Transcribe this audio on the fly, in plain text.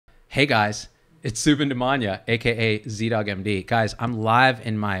Hey guys, it's Subin Damania, aka ZDoggMD. Guys, I'm live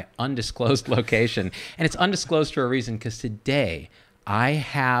in my undisclosed location, and it's undisclosed for a reason because today I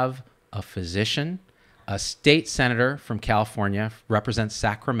have a physician, a state senator from California, represents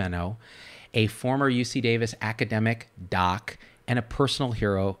Sacramento, a former UC Davis academic doc, and a personal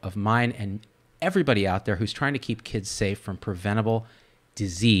hero of mine and everybody out there who's trying to keep kids safe from preventable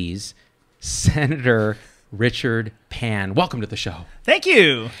disease, Senator Richard Pan. Welcome to the show. Thank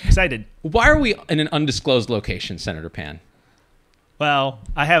you. Excited. Why are we in an undisclosed location, Senator Pan? Well,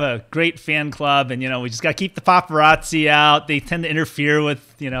 I have a great fan club, and, we just got to keep the paparazzi out. They tend to interfere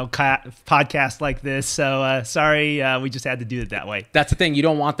with, podcasts like this. So sorry, we just had to do it that way. That's the thing. You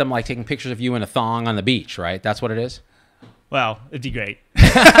don't want them like taking pictures of you in a thong on the beach, right? That's what it is? Well, it'd be great.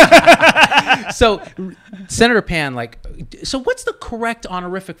 So, Senator Pan, so what's the correct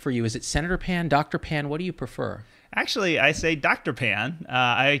honorific for you? Is it Senator Pan, Dr. Pan? What do you prefer? Actually, I say Dr. Pan.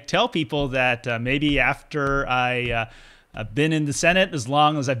 I tell people that maybe after I've been in the Senate, as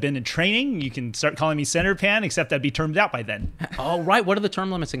long as I've been in training, you can start calling me Senator Pan, except I'd be termed out by then. Oh, right. What are the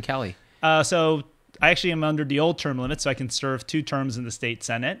term limits in Cali? So I actually am under the old term limit, so I can serve 2 terms in the state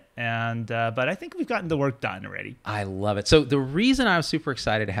Senate. But I think we've gotten the work done already. I love it. So the reason I was super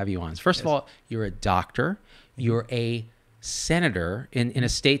excited to have you on is, first of all, you're a doctor. You're a senator in a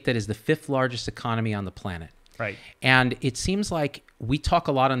state that is the 5th largest economy on the planet. Right. And it seems like we talk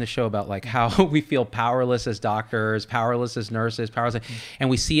a lot on the show about how we feel powerless as doctors, powerless as nurses, powerless, and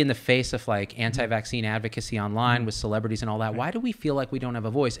we see in the face of anti-vaccine advocacy online with celebrities and all that. Why do we feel like we don't have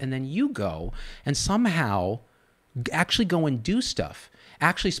a voice? And then you go and somehow actually go and do stuff,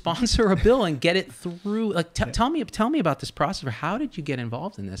 actually sponsor a bill and get it through. Tell me about this process. How did you get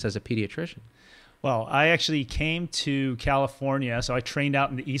involved in this as a pediatrician? Well, I actually came to California, so I trained out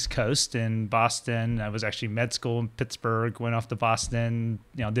in the East Coast in Boston. I was actually med school in Pittsburgh, went off to Boston,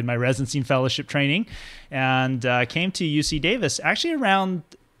 did my residency and fellowship training, and came to UC Davis actually around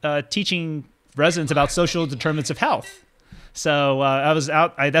teaching residents about social determinants of health. So I was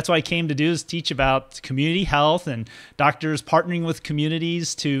out. That's what I came to do, is teach about community health and doctors partnering with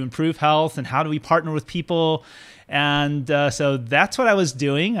communities to improve health, and how do we partner with people. And so that's what I was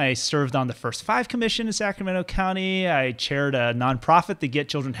doing. I served on the First 5 Commission in Sacramento County. I chaired a nonprofit to get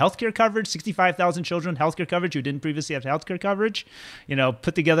children healthcare coverage, 65,000 children healthcare coverage who didn't previously have healthcare coverage.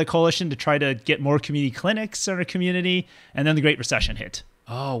 Put together a coalition to try to get more community clinics in our community. And then the Great Recession hit.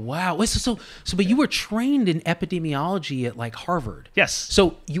 Oh, wow. Wait, but you were trained in epidemiology at Harvard. Yes.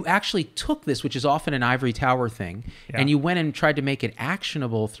 So you actually took this, which is often an ivory tower thing, and you went and tried to make it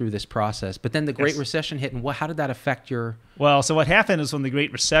actionable through this process. But then the Great Recession hit, and how did that affect your... Well, so what happened is when the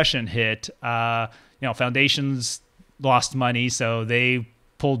Great Recession hit, foundations lost money, so they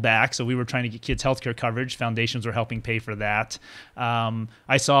pulled back. So we were trying to get kids healthcare coverage. Foundations were helping pay for that.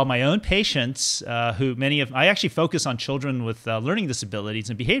 I saw my own patients I actually focus on children with learning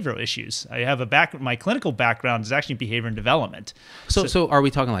disabilities and behavioral issues. I have my clinical background is actually behavior and development. So are we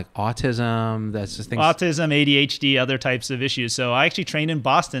talking autism? That's just things. Autism, ADHD, other types of issues. So I actually trained in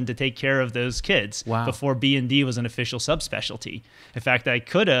Boston to take care of those kids. Wow. Before B&D was an official subspecialty. In fact, I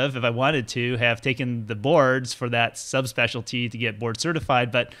could have, if I wanted to, have taken the boards for that subspecialty to get board certified,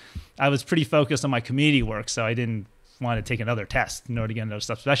 but I was pretty focused on my community work, so I didn't want to take another test in order to get another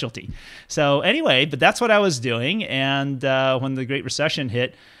subspecialty. So anyway, but that's what I was doing. And when the Great Recession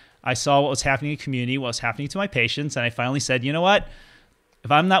hit, I saw what was happening in the community, what was happening to my patients, and I finally said, you know what?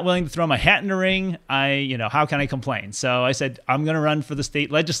 If I'm not willing to throw my hat in the ring, how can I complain? So I said, I'm going to run for the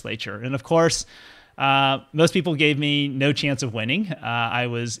state legislature. And of course, most people gave me no chance of winning. I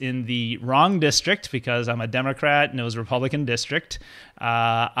was in the wrong district because I'm a Democrat and it was a Republican district.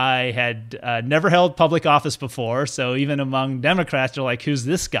 I had never held public office before, so even among Democrats, they're like, "Who's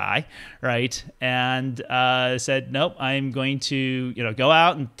this guy?" Right? And I said, "Nope, I'm going to go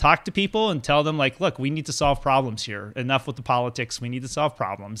out and talk to people and tell them look, we need to solve problems here. Enough with the politics. We need to solve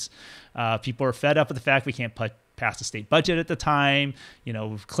problems. People are fed up with the fact we can't pass the state budget at the time.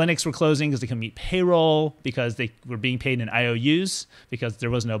 Clinics were closing because they couldn't meet payroll because they were being paid in IOUs because there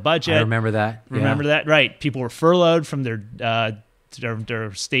was no budget." I remember that. Remember that? Right. People were furloughed from their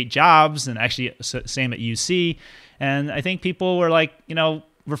state jobs, and actually same at UC. And I think people were like,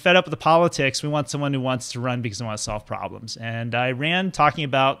 we're fed up with the politics. We want someone who wants to run because they want to solve problems. And I ran talking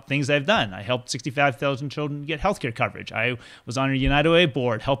about things I've done. I helped 65,000 children get healthcare coverage. I was on a United Way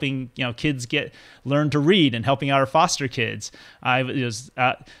board helping kids learn to read and helping out our foster kids. I was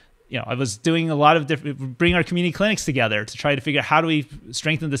doing a lot of bring our community clinics together to try to figure out how do we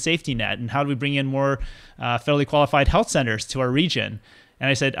strengthen the safety net and how do we bring in more federally qualified health centers to our region. And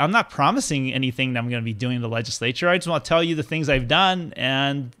I said, I'm not promising anything that I'm going to be doing in the legislature. I just want to tell you the things I've done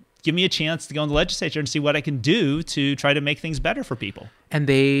and give me a chance to go in the legislature and see what I can do to try to make things better for people. And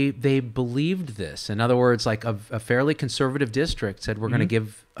they believed this. In other words, like a fairly conservative district said, we're going to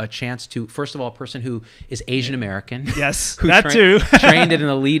give a chance to, first of all, a person who is Asian American. Yes, who that too. trained at an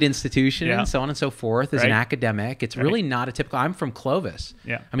elite institution Yeah. and so on and so forth, as an academic. It's really not a typical, I'm from Clovis.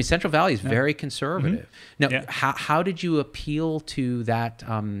 Yeah. I mean, Central Valley is very conservative. Now, Yeah. how did you appeal to that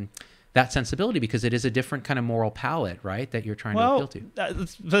that sensibility? Because it is a different kind of moral palette, right, that you're trying to appeal to.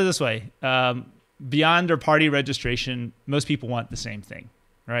 Let's put it this way. Beyond their party registration, most people want the same thing,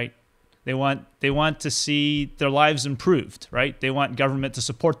 right? They want to see their lives improved, right? They want government to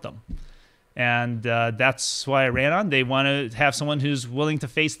support them. And that's why I ran on. They want to have someone who's willing to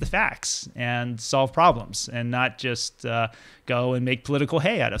face the facts and solve problems and not just go and make political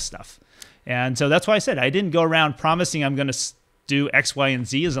hay out of stuff. And so that's why I said I didn't go around promising I'm going to do X, Y, and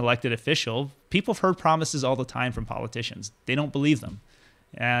Z as an elected official. People have heard promises all the time from politicians. They don't believe them.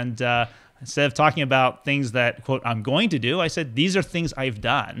 And instead of talking about things that, quote, I'm going to do, I said, these are things I've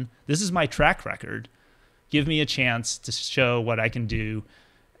done. This is my track record. Give me a chance to show what I can do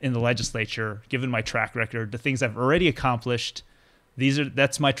in the legislature, given my track record, the things I've already accomplished.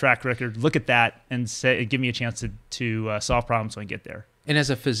 That's my track record. Look at that and give me a chance to solve problems when I get there. And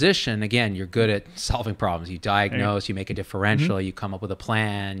as a physician, again, you're good at solving problems. You diagnose, you make a differential, you come up with a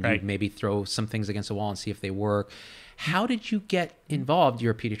plan, you maybe throw some things against the wall and see if they work. How did you get involved?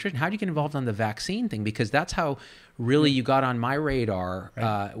 You're a pediatrician. How did you get involved on the vaccine thing? Because that's how really you got on my radar,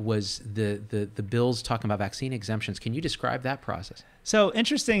 was the bills talking about vaccine exemptions. Can you describe that process? So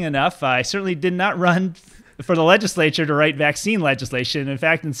interesting enough, I certainly did not run for the legislature to write vaccine legislation. In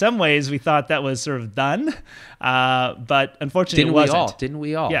fact, in some ways, we thought that was sort of done, but unfortunately, it wasn't. Didn't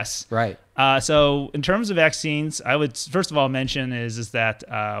we all? Yes. Right. So in terms of vaccines, I would first of all mention is that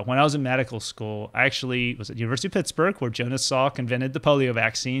when I was in medical school, I actually was at University of Pittsburgh, where Jonas Salk invented the polio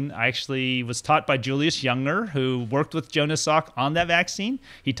vaccine. I actually was taught by Julius Jungner, who worked with Jonas Salk on that vaccine.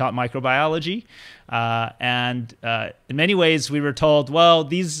 He taught microbiology. And in many ways, we were told, well,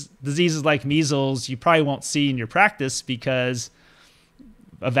 these diseases like measles, you probably won't see in your practice because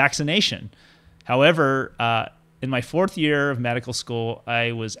of vaccination. However, in my 4th year of medical school,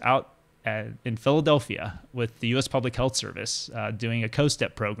 I was out in Philadelphia with the U.S. Public Health Service doing a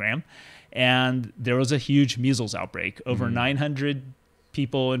co-step program, and there was a huge measles outbreak. Over 900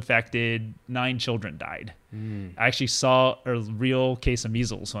 people infected, 9 children died. I actually saw a real case of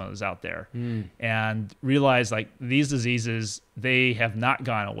measles when I was out there and realized like these diseases, they have not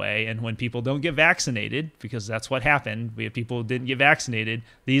gone away. And when people don't get vaccinated, because that's what happened, we had people who didn't get vaccinated,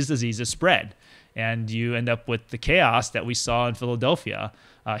 these diseases spread. And you end up with the chaos that we saw in Philadelphia.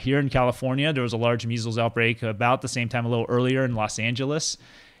 Here in California, there was a large measles outbreak about the same time, a little earlier in Los Angeles.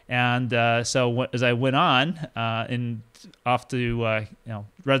 And so as I went on off to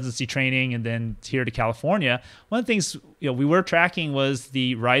residency training and then here to California, one of the things we were tracking was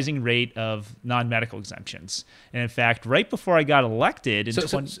the rising rate of non-medical exemptions. And in fact, right before I got elected,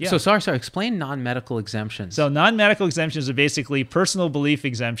 sorry, explain non-medical exemptions. So non-medical exemptions are basically personal belief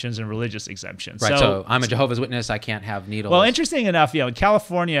exemptions and religious exemptions. Right. So I'm a Jehovah's Witness. I can't have needles. Well, interesting enough, in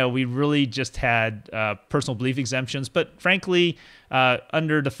California, we really just had personal belief exemptions. But frankly,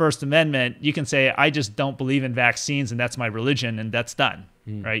 under the First Amendment, you can say, I just don't believe in vaccines and that's my religion, and that's done,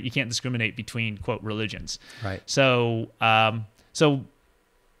 right? You can't discriminate between, quote, religions. Right. So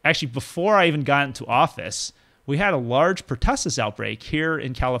actually, before I even got into office, we had a large pertussis outbreak here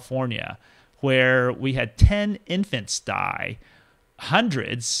in California where we had 10 infants die,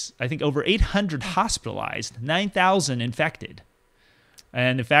 hundreds, I think over 800 hospitalized, 9,000 infected.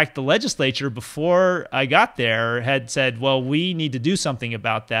 And in fact, the legislature, before I got there, had said, well, we need to do something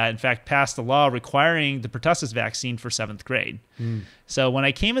about that. In fact, passed a law requiring the pertussis vaccine for 7th grade. So when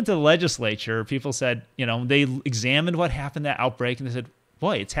I came into the legislature, people said, they examined what happened, that outbreak, and they said,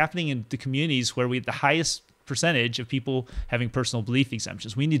 boy, it's happening in the communities where we have the highest percentage of people having personal belief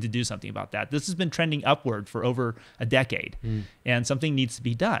exemptions. We need to do something about that. This has been trending upward for over a decade, and something needs to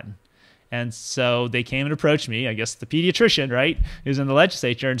be done. And so they came and approached me, I guess the pediatrician, right, who's in the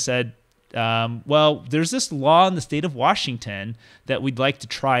legislature, and said, well, there's this law in the state of Washington that we'd like to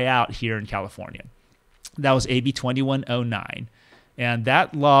try out here in California. That was AB 2109. And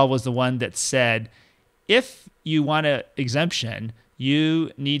that law was the one that said, if you want an exemption,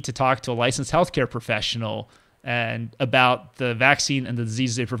 you need to talk to a licensed healthcare professional and about the vaccine and the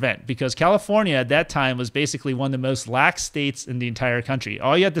diseases they prevent. Because California at that time was basically one of the most lax states in the entire country.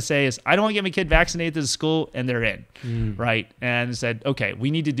 All you have to say is, I don't want to get my kid vaccinated to the school, and they're in, right? And said, okay,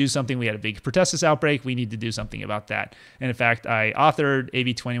 we need to do something. We had a big pertussis outbreak. We need to do something about that. And in fact, I authored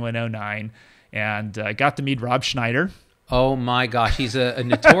AB 2109 and got to meet Rob Schneider. Oh my gosh, he's a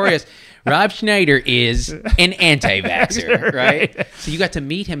notorious. Rob Schneider is an anti-vaxxer, right? So you got to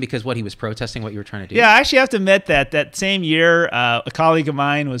meet him because he was protesting what you were trying to do? Yeah, I actually have to admit that same year, a colleague of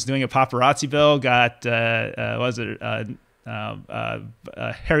mine was doing a paparazzi bill, got,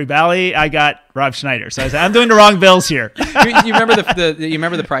 Harry Bally. I got Rob Schneider. So I said, I'm doing the wrong bills here. You remember you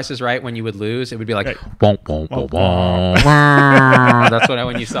remember the Price is Right when you would lose? It would be like, womp, womp, womp, womp. That's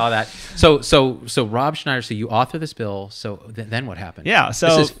when you saw that. So Rob Schneider, so you author this bill. So then what happened? Yeah.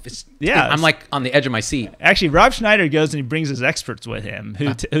 So I'm like on the edge of my seat. Actually, Rob Schneider goes and he brings his experts with him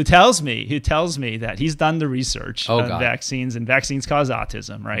who tells me that he's done the research on vaccines, and vaccines cause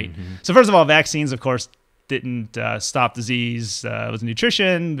autism, right? Mm-hmm. So first of all, vaccines, of course, didn't stop disease. It was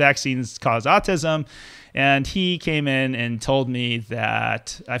nutrition. Vaccines cause autism. And he came in and told me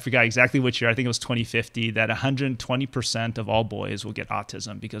that, I forgot exactly which year, I think it was 2050, that 120% of all boys will get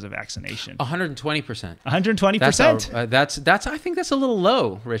autism because of vaccination. 120%. 120%. That's I think that's a little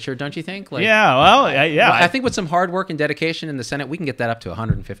low, Richard, don't you think? Like, yeah, well, yeah. I think with some hard work and dedication in the Senate, we can get that up to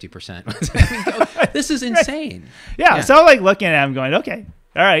 150%. This is insane. Yeah, so like looking at him going, okay,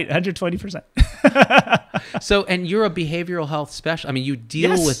 all right, 120%. So, and you're a behavioral health specialist. I mean, you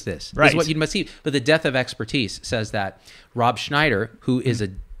deal with this. Right. This is what you must see. But the death of expertise says that Rob Schneider, who is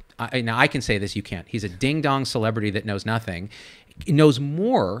now I can say this, you can't. He's a ding-dong celebrity that knows nothing, knows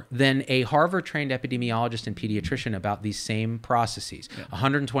more than a Harvard-trained epidemiologist and pediatrician about these same processes.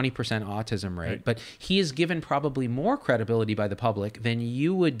 120% autism rate. Right. But he is given probably more credibility by the public than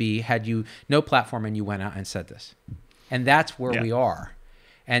you would be had you no platform and you went out and said this. And that's where we are.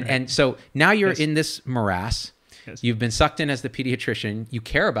 And so now you're in this morass. Yes. You've been sucked in as the pediatrician. You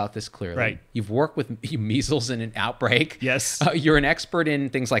care about this clearly. Right. You've worked with measles in an outbreak. Yes. You're an expert in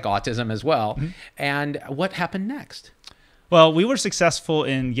things like autism as well. Mm-hmm. And what happened next? Well, we were successful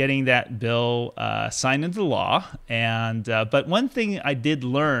in getting that bill signed into law, but one thing I did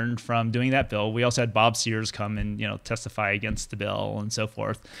learn from doing that bill, we also had Bob Sears come and testify against the bill and so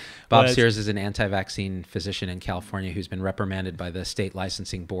forth. Bob Sears is an anti-vaccine physician in California who's been reprimanded by the state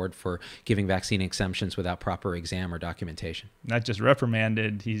licensing board for giving vaccine exemptions without proper exam or documentation. Not just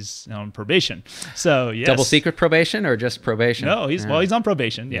reprimanded, he's on probation. So yes. Double secret probation or just probation? No, he's on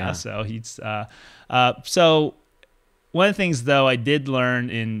probation. Yeah. So he's so. One of the things, though, I did learn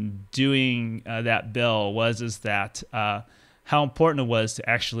in doing that bill is that how important it was to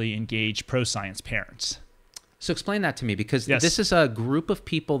actually engage pro-science parents. So explain that to me, because this is a group of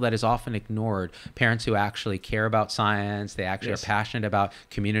people that is often ignored. Parents who actually care about science, they actually are passionate about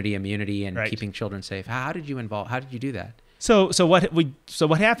community immunity and keeping children safe. How did you do that? So what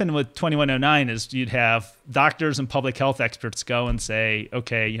happened with 2109 is you'd have doctors and public health experts go and say,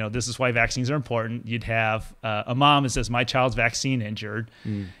 okay, this is why vaccines are important. You'd have a mom that says, my child's vaccine injured.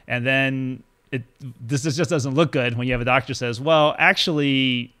 And then this just doesn't look good when you have a doctor says, well,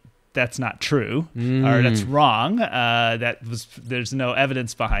 actually, that's not true, or that's wrong. There's no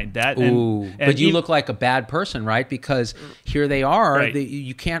evidence behind that. But you look like a bad person, right? Because here they are.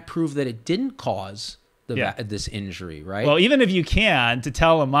 You can't prove that it didn't cause this injury, right? Well, even if you can, to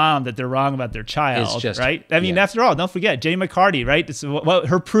tell a mom that they're wrong about their child, right? I mean, after all, don't forget, Jenny McCarty, right?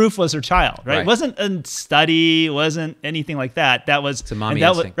 Her proof was her child, right? It wasn't a study, wasn't anything like that. It's a mommy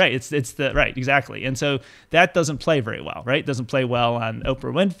instinct. Exactly. And so that doesn't play very well, right? It doesn't play well on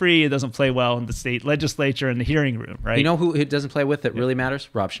Oprah Winfrey. It doesn't play well in the state legislature in the hearing room, right? You know who it doesn't play with that really matters?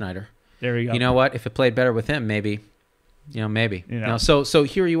 Rob Schneider. There you go. You know what? If it played better with him, maybe. Maybe. So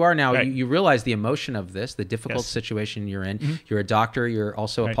here you are now. You realize the emotion of this, the difficult situation you're in. Mm-hmm. You're a doctor. You're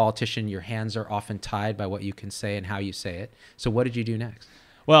also a politician. Your hands are often tied by what you can say and how you say it. So what did you do next?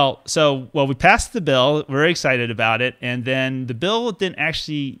 Well, we passed the bill. We're very excited about it. And then the bill didn't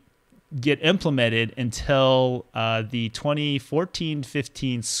actually get implemented until the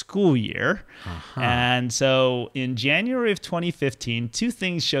 2014-15 school year. And so in January of 2015, two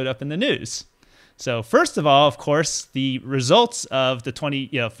things showed up in the news. So first of all, of course, the results of the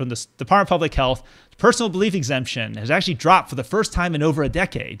from the Department of Public Health, personal belief exemption has actually dropped for the first time in over a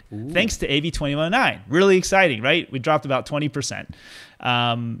decade, thanks to AB 2109. Really exciting, right? We dropped about 20%.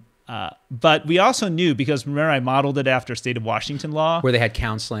 But we also knew, because remember I modeled it after state of Washington law. Where they had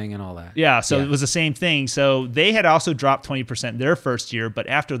counseling and all that. Yeah, so it was the same thing. So they had also dropped 20% their first year, but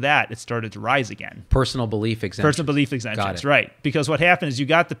after that, it started to rise again. Personal belief exemptions. Personal belief exemptions, right. Because what happened is you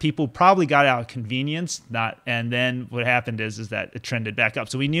got the people who probably got out of convenience, and then what happened is that it trended back up.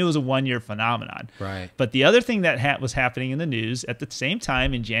 So we knew it was a one-year phenomenon. Right. But the other thing that was happening in the news at the same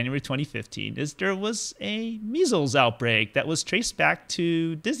time in January 2015 is there was a measles outbreak that was traced back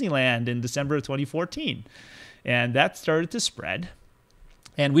to Disneyland in December of 2014. And that started to spread.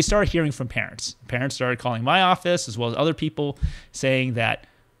 And we started hearing from parents. Parents started calling my office as well as other people saying that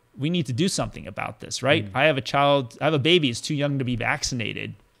we need to do something about this, right? I have a baby who's too young to be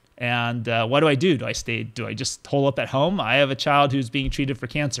vaccinated. And what do? Do I just hole up at home? I have a child who's being treated for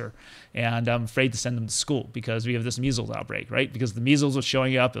cancer, and I'm afraid to send them to school because we have this measles outbreak, right? Because the measles was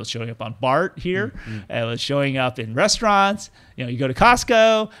showing up. It was showing up on BART here. It was showing up in restaurants. You go to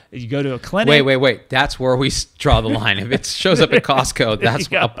Costco, you go to a clinic. Wait. That's where we draw the line. If it shows up at Costco, that's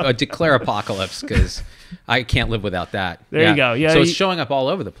a declare apocalypse, because I can't live without that. There you go. Yeah. So it's showing up all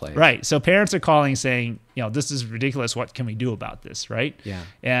over the place. Right. So parents are calling saying, this is ridiculous. What can we do about this? Right. Yeah.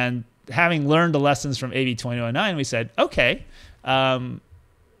 And having learned the lessons from AB 2009, we said, okay,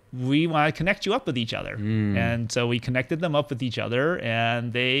 we want to connect you up with each other. And so we connected them up with each other,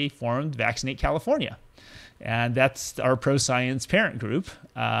 and they formed Vaccinate California. And that's our pro-science parent group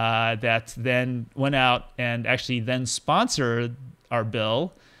that then went out and actually then sponsored our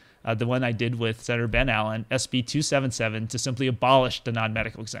bill, the one I did with Senator Ben Allen, SB 277, to simply abolish the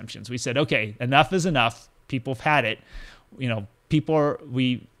non-medical exemptions. We said, okay, enough is enough. People have had it. We're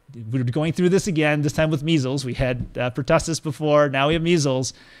going through this again, this time with measles. We had pertussis before, now we have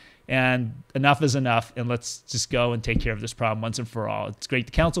measles. And enough is enough, and let's just go and take care of this problem once and for all. It's great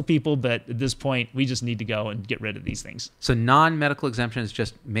to counsel people, but at this point, we just need to go and get rid of these things. So non-medical exemption is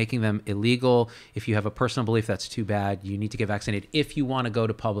just making them illegal. If you have a personal belief, that's too bad. You need to get vaccinated if you want to go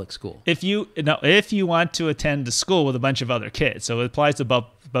to public school. If you want to attend a school with a bunch of other kids. So it applies to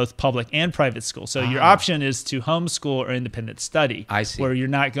both public and private school. So your option is to homeschool or independent study. I see. Where you're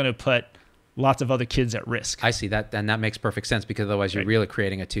not going to put lots of other kids at risk. I see that, and that makes perfect sense, because otherwise you're really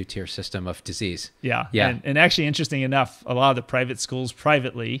creating a two-tier system of disease. Yeah. And actually, interesting enough, a lot of the private schools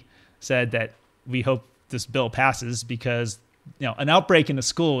privately said that we hope this bill passes because an outbreak in a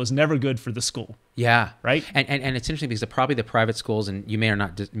school is never good for the school. Yeah. Right. And it's interesting because probably the private schools, and you may or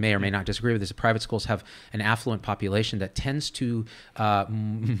may not disagree with this, the private schools have an affluent population that tends to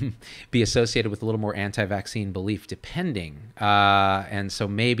be associated with a little more anti-vaccine belief, depending. And so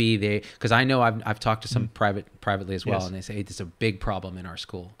maybe because I know I've talked to some privately as well, and they say, hey, this is a big problem in our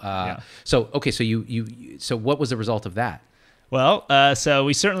school. So so what was the result of that? Well, so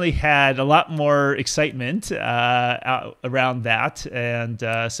we certainly had a lot more excitement around that, and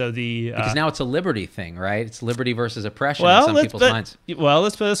because now it's a liberty thing, right? It's liberty versus oppression in some people's minds. Well,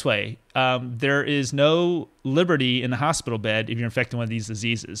 let's put it this way: there is no liberty in the hospital bed if you're infected with one of these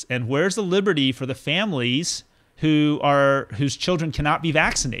diseases, and where's the liberty for the families whose children cannot be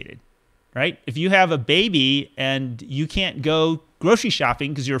vaccinated? Right? If you have a baby and you can't go grocery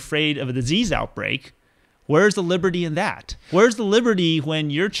shopping because you're afraid of a disease outbreak, where's the liberty in that? Where's the liberty when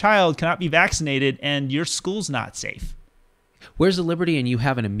your child cannot be vaccinated and your school's not safe? Where's the liberty and you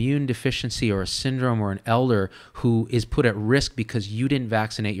have an immune deficiency or a syndrome or an elder who is put at risk because you didn't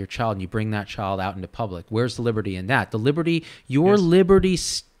vaccinate your child and you bring that child out into public? Where's the liberty in that? The liberty, liberty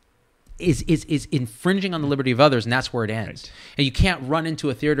is infringing on the liberty of others, and that's where it ends. Right. And you can't run into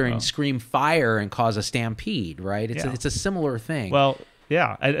a theater and scream fire and cause a stampede, right? It's a similar thing. Well,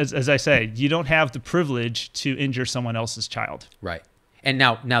 yeah, as I say, you don't have the privilege to injure someone else's child. Right. And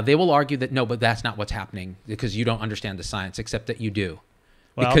now they will argue that, no, but that's not what's happening because you don't understand the science, except that you do.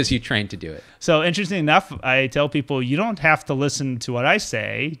 Because you trained to do it. So interesting enough, I tell people you don't have to listen to what I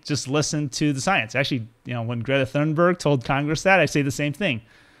say, just listen to the science. Actually, when Greta Thunberg told Congress that, I say the same thing.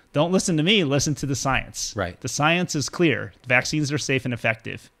 Don't listen to me, listen to the science. Right. The science is clear. Vaccines are safe and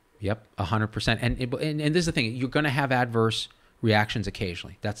effective. Yep, 100%. And this is the thing, you're going to have adverse reactions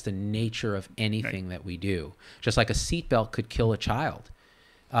occasionally. That's the nature of anything that we do. Just like a seatbelt could kill a child.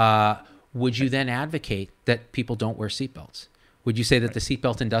 Would you then advocate that people don't wear seatbelts? Would you say that the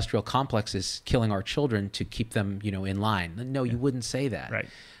seatbelt industrial complex is killing our children to keep them, in line? No, you wouldn't say that. Right.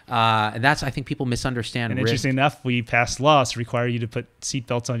 And that's, I think people misunderstand. And interesting enough, we passed laws to require you to put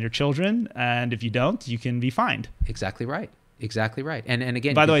seatbelts on your children. And if you don't, you can be fined. Exactly right. Exactly right. And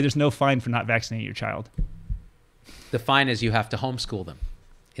again, by the way, there's no fine for not vaccinating your child. The fine is you have to homeschool them,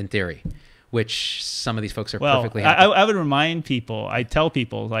 in theory, which some of these folks are perfectly happy. I would remind people, I tell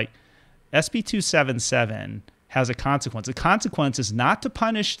people, like, SB 277 has a consequence. The consequence is not to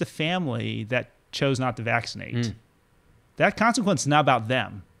punish the family that chose not to vaccinate. That consequence is not about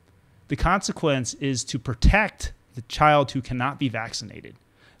them. The consequence is to protect the child who cannot be vaccinated.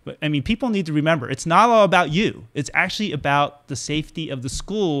 But I mean, people need to remember, it's not all about you. It's actually about the safety of the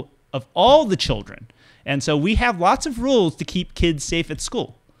school of all the children. And so we have lots of rules to keep kids safe at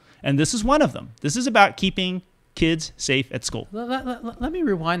school. And this is one of them. This is about keeping kids safe at school. Let me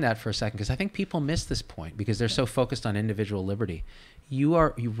rewind that for a second, because I think people miss this point because they're so focused on individual liberty. You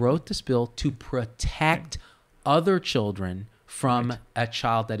wrote this bill to protect other children from a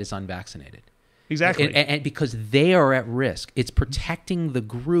child that is unvaccinated. Exactly. And because they are at risk. It's protecting the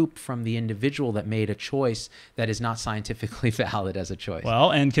group from the individual that made a choice that is not scientifically valid as a choice.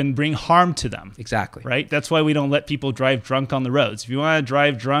 Well, and can bring harm to them. Exactly. Right? That's why we don't let people drive drunk on the roads. If you want to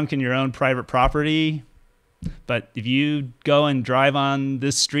drive drunk in your own private property, but if you go and drive on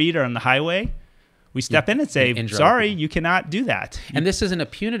this street or on the highway, we step in and say, sorry, you cannot do that. And this isn't a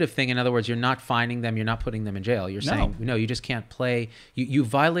punitive thing. In other words, you're not fining them. You're not putting them in jail. You're saying, no, you just can't play. You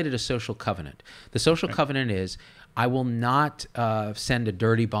violated a social covenant. The social covenant is, I will not send a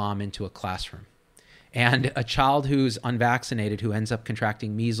dirty bomb into a classroom. And a child who's unvaccinated, who ends up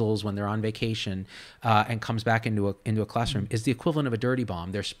contracting measles when they're on vacation and comes back into a classroom is the equivalent of a dirty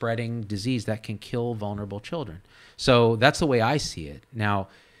bomb. They're spreading disease that can kill vulnerable children. So that's the way I see it. Now,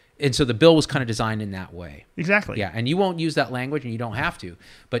 and so the bill was kind of designed in that way. Exactly. Yeah, and you won't use that language, and you don't have to.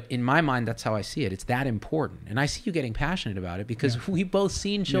 But in my mind, that's how I see it. It's that important. And I see you getting passionate about it because we've both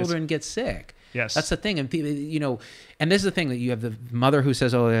seen children get sick. Yes. That's the thing. And, and this is the thing that you have the mother who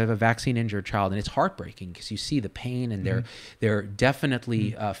says, oh, I have a vaccine injured child. And it's heartbreaking because you see the pain and they're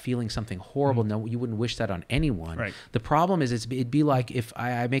definitely feeling something horrible. No, you wouldn't wish that on anyone. Right. The problem is it'd be like if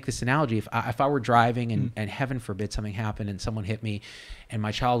I make this analogy, if I were driving and heaven forbid something happened and someone hit me and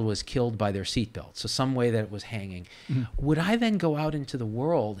my child was killed by their seatbelt, so some way that it was hanging, would I then go out into the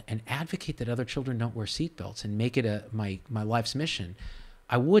world and advocate that other children don't wear seatbelts and make it my life's mission?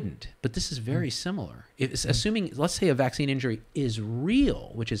 I wouldn't, but this is very similar. Assuming, let's say a vaccine injury is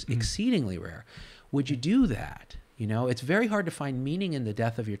real, which is exceedingly rare, would you do that? It's very hard to find meaning in the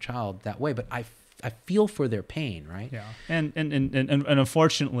death of your child that way, but I feel for their pain, right? Yeah, and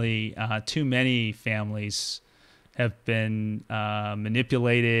unfortunately, too many families have been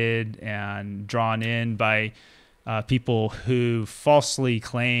manipulated and drawn in by people who falsely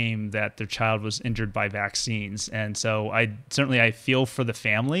claim that their child was injured by vaccines. And so I feel for the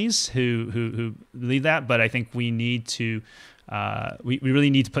families who believe that, but I think we need to we really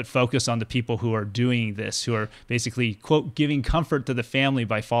need to put focus on the people who are doing this, who are basically, quote, giving comfort to the family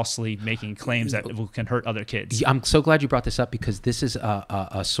by falsely making claims that can hurt other kids. I'm so glad you brought this up because this is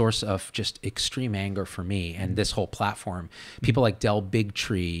a source of just extreme anger for me and this whole platform. People like Del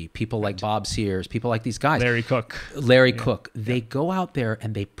Bigtree, people like Bob Sears, people like these guys. Larry Cook. They go out there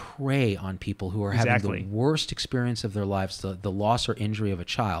and they prey on people who are having the worst experience of their lives, the loss or injury of a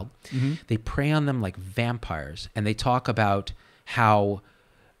child. They prey on them like vampires, and they talk about how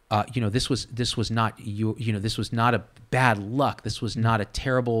this was not a bad luck. This was not a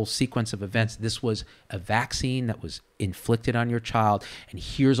terrible sequence of events. This was a vaccine that was inflicted on your child, and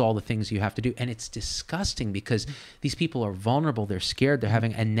here's all the things you have to do. And it's disgusting because these people are vulnerable. They're scared.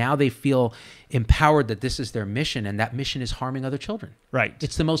 And now they feel empowered that this is their mission, and that mission is harming other children. Right.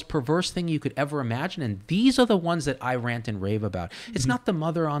 It's the most perverse thing you could ever imagine, and these are the ones that I rant and rave about. It's not the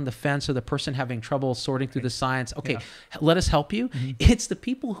mother on the fence or the person having trouble sorting through the science. Okay, let us help you. It's the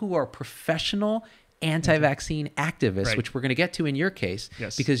people who are professional anti-vaccine activists, which we're going to get to in your case,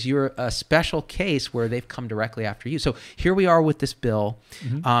 because you're a special case where they've come directly after you. So here we are with this bill.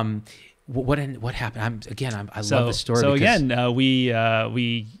 What happened? I love this story. So again,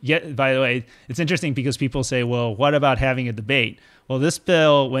 we get. By the way, it's interesting because people say, "Well, what about having a debate?" Well, this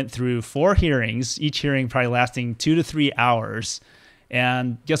bill went through 4 hearings, each hearing probably lasting 2 to 3 hours,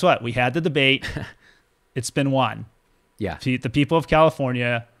 and guess what? We had the debate. It's been won. Yeah, the people of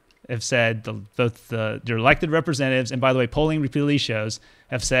California have said, their elected representatives, and by the way, polling repeatedly shows,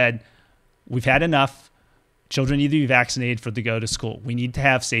 have said, we've had enough. Children need to be vaccinated for to go to school. We need to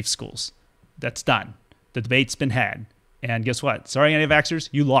have safe schools. That's done. The debate's been had. And guess what? Sorry, anti-vaxxers,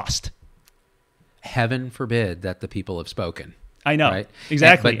 you lost. Heaven forbid that the people have spoken. I know, right?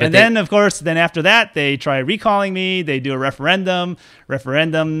 Exactly. And then, of course, after that, they try recalling me. They do a referendum.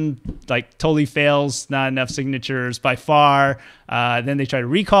 Referendum, totally fails. Not enough signatures by far. Then they try to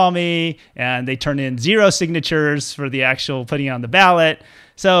recall me, and they turn in 0 signatures for the actual putting on the ballot.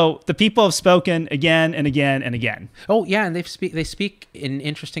 So the people have spoken again and again and again. Oh, yeah, and they speak in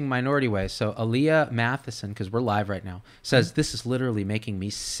interesting minority ways. So Aaliyah Matheson, because we're live right now, says, this is literally making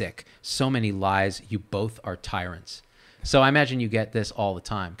me sick. So many lies. You both are tyrants. So I imagine you get this all the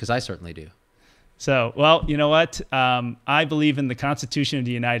time, because I certainly do. So, well, you know what? I believe in the Constitution of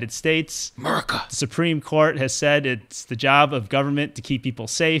the United States. America. The Supreme Court has said it's the job of government to keep people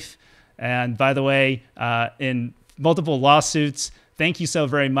safe. And by the way, in multiple lawsuits, thank you so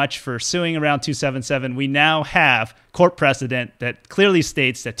very much for suing around 277. We now have court precedent that clearly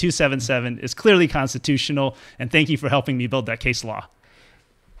states that 277 is clearly constitutional. And thank you for helping me build that case law.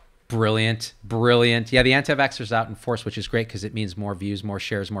 Brilliant. Brilliant. Yeah, the Antivaxxers out in force, which is great because it means more views, more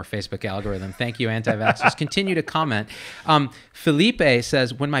shares, more Facebook algorithm. Thank you, Antivaxxers. Continue to comment. Felipe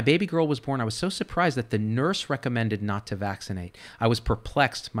says, when my baby girl was born, I was so surprised that the nurse recommended not to vaccinate. I was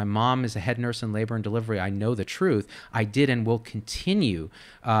perplexed. My mom is a head nurse in labor and delivery. I know the truth. I did and will continue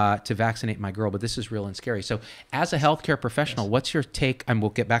to vaccinate my girl, but this is real and scary. So as a healthcare professional, what's your take? And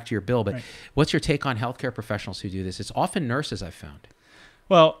we'll get back to your bill, but what's your take on healthcare professionals who do this? It's often nurses, I've found.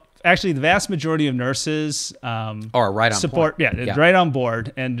 Well, actually, the vast majority of nurses are right on support. point. Yeah, right on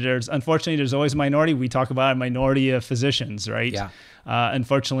board. And unfortunately, there's always a minority. We talk about a minority of physicians, right? Yeah.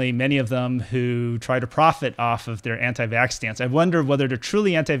 Unfortunately, many of them who try to profit off of their anti-vax stance. I wonder whether they're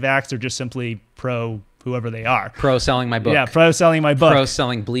truly anti-vax or just simply pro whoever they are. Pro selling my book. Yeah, pro selling my book. Pro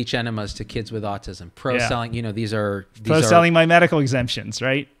selling bleach enemas to kids with autism. Pro selling, these are selling my medical exemptions,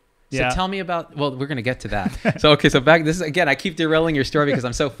 right? So tell me about, well, we're going to get to that. So back, this is, again, I keep derailing your story because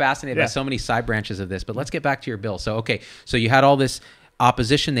I'm so fascinated by so many side branches of this, but let's get back to your bill. So, so you had all this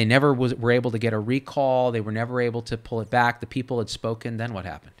opposition. They never were able to get a recall. They were never able to pull it back. The people had spoken. Then what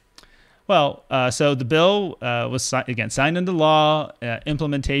happened? Well, so the bill was, signed into law,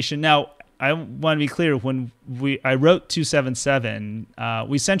 implementation. Now, I want to be clear, when I wrote 277,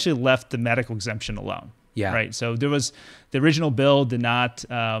 we essentially left the medical exemption alone. Yeah. Right. So the original bill did not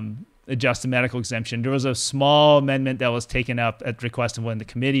adjust the medical exemption. There was a small amendment that was taken up at the request of one of the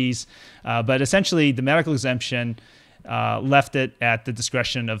committees, but essentially the medical exemption left it at the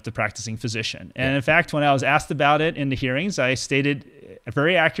discretion of the practicing physician. And in fact, when I was asked about it in the hearings, I stated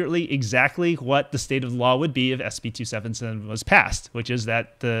very accurately exactly what the state of the law would be if SB 277 was passed, which is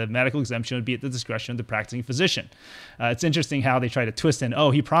that the medical exemption would be at the discretion of the practicing physician. It's interesting how they try to twist in,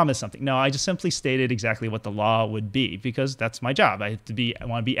 he promised something. No, I just simply stated exactly what the law would be because that's my job. I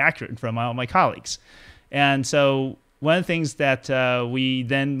want to be accurate in front of all my colleagues. And so one of the things that we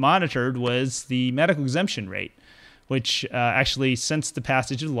then monitored was the medical exemption rate, which actually, since the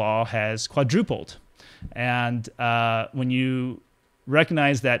passage of the law, has quadrupled. And when you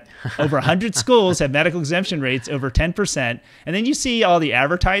recognize that over 100 schools have medical exemption rates over 10%, and then you see all the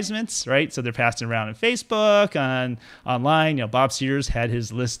advertisements, right? So they're passing around on Facebook, online. Bob Sears had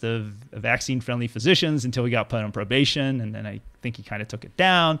his list of vaccine-friendly physicians until he got put on probation, and then I think he kind of took it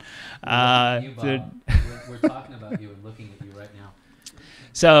down. We're talking about you and looking at you right now.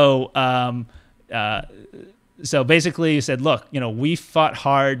 So basically he said, look, we fought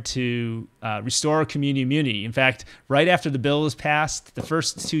hard to restore community immunity. In fact, right after the bill was passed, the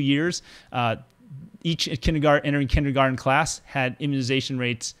first 2 years, each entering kindergarten class had immunization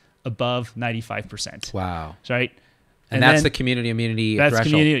rates above 95%. Wow. Right? And that's the community immunity threshold. That's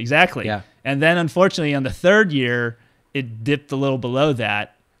community, exactly. Yeah. And then unfortunately on the third year, it dipped a little below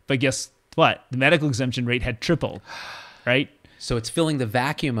that. But guess what? The medical exemption rate had tripled, right? So it's filling the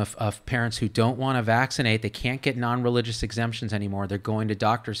vacuum of parents who don't want to vaccinate. They can't get non-religious exemptions anymore. They're going to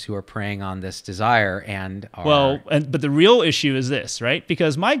doctors who are preying on this desire and are... But the real issue is this, right?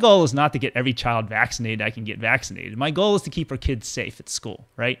 Because my goal is not to get every child vaccinated I can get vaccinated. My goal is to keep our kids safe at school,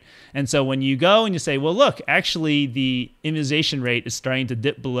 right? And so when you go and you say, well, look, actually the immunization rate is starting to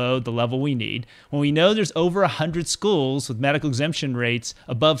dip below the level we need, when we know there's over 100 schools with medical exemption rates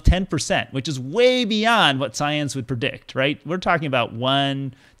above 10%, which is way beyond what science would predict, right? We're talking about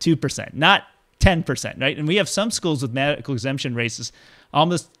 1-2%, not 10%, right? And we have some schools with medical exemption rates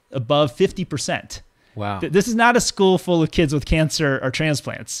almost above 50%. Wow. This is not a school full of kids with cancer or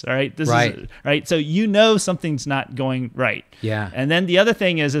transplants, all right? Right. So something's not going right. Yeah. And then the other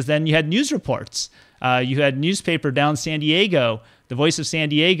thing is then you had news reports. You had newspaper down San Diego, the Voice of San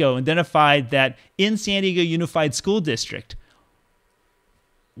Diego, identified that in San Diego Unified School District,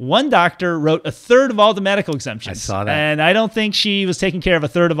 one doctor wrote a third of all the medical exemptions. I saw that. And I don't think she was taking care of a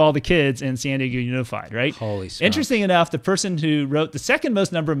third of all the kids in San Diego Unified, right? Holy smokes. Interesting enough, the person who wrote the second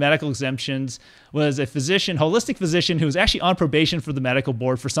most number of medical exemptions was a physician, holistic physician, who was actually on probation for the medical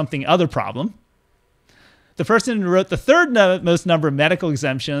board for something other problem. The person who wrote the third most number of medical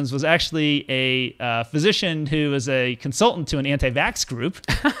exemptions was actually a physician who was a consultant to an anti-vax group.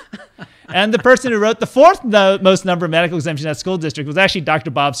 And the person who wrote the fourth most number of medical exemptions at school district was actually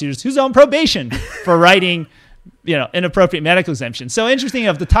Dr. Bob Sears, who's on probation for writing, inappropriate medical exemptions. So interesting,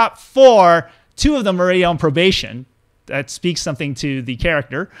 of the top four, two of them are already on probation. That speaks something to the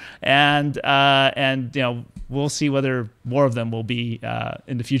character, and we'll see whether more of them will be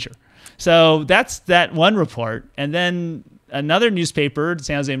in the future. So that's that one report. And then another newspaper,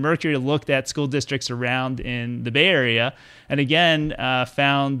 San Jose Mercury, looked at school districts around in the Bay Area and again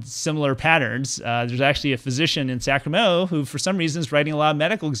found similar patterns. There's actually a physician in Sacramento who, for some reason, is writing a lot of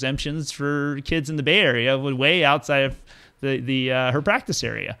medical exemptions for kids in the Bay Area, way outside of her practice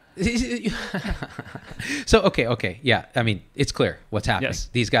area. So, okay. Yeah. I mean, it's clear what's happening. Yes.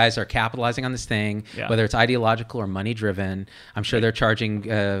 These guys are capitalizing on this thing, Yeah. whether it's ideological or money driven. I'm sure they're charging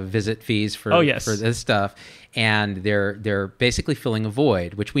visit fees for this stuff. And they're basically filling a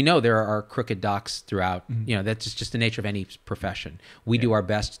void, which we know there are crooked docs throughout. You know, that's just the nature of any profession. We do our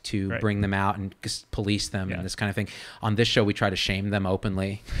best to bring them out and police them and this kind of thing. On this show, we try to shame them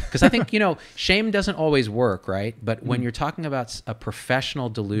openly because I think, you know, shame doesn't always work, right? But when you're talking about a professional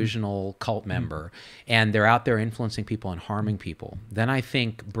delusional cult member and they're out there influencing people and harming people, then I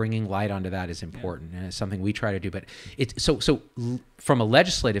think bringing light onto that is important and it's something we try to do. But it's so from a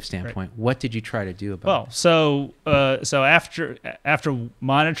legislative standpoint, what did you try to do about it? So after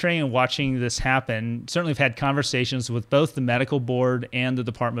monitoring and watching this happen, certainly we've had conversations with both the medical board and the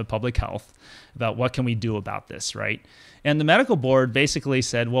Department of Public Health about what can we do about this, right? And the medical board basically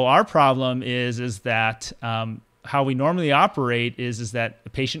said, well, our problem is that how we normally operate is that a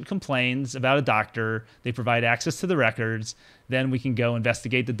patient complains about a doctor, they provide access to the records, then we can go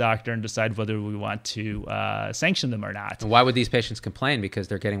investigate the doctor and decide whether we want to sanction them or not. And why would these patients complain? Because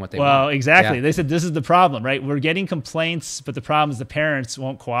they're getting what they want. Well, exactly. Yeah. They said this is the problem, right? We're getting complaints, but the problem is the parents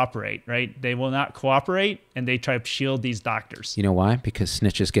won't cooperate, right? They will not cooperate, and they try to shield these doctors. You know why? Because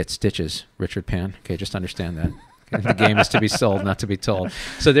snitches get stitches, Richard Pan. Okay, just understand that. The game is to be sold, not to be told.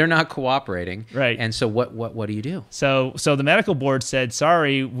 So they're not cooperating, right? And so what do you do? So the medical board said,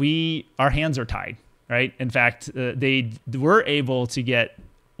 sorry, our hands are tied, right? In fact, they were able to get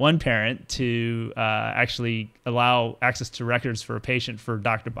one parent to actually allow access to records for a patient for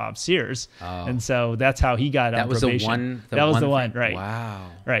Dr. Bob Sears, and so that's how he got on probation. That was the one, right? Wow,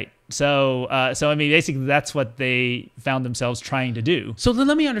 right. So I mean, basically, that's what they found themselves trying to do. So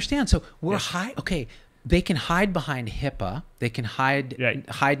let me understand. So we're high. Okay. They can hide behind HIPAA. They can hide,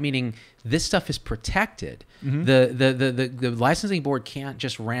 meaning this stuff is protected. The licensing board can't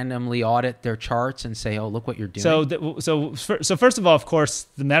just randomly audit their charts and say, "Oh, look what you're doing." So first of all, of course,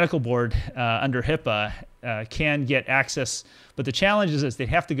 the medical board under HIPAA can get access, but the challenge is they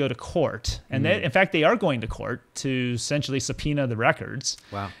have to go to court, and in fact, they are going to court to essentially subpoena the records.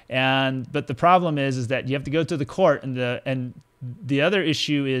 Wow. But the problem is that you have to go to the court, and the other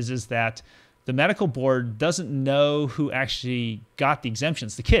issue is that the medical board doesn't know who actually got the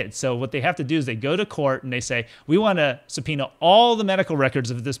exemptions, the kids. So what they have to do is they go to court and they say, we want to subpoena all the medical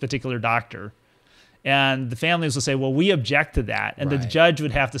records of this particular doctor. And the families will say, well, we object to that. And the judge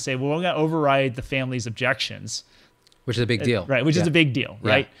would have to say, well, we're going to override the family's objections. Which is a big deal. Right, which is a big deal,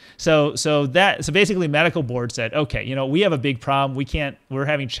 right? So basically medical board said, okay, you know, we have a big problem. We're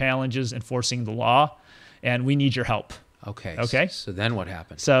having challenges enforcing the law, and we need your help. Okay. So then what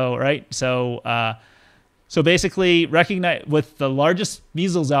happened? So basically, recognize with the largest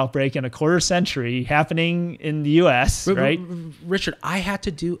measles outbreak in a quarter century happening in the U.S., right? Richard, I had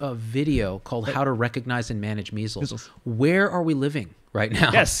to do a video called "How to Recognize and Manage Measles." Where are we living right now?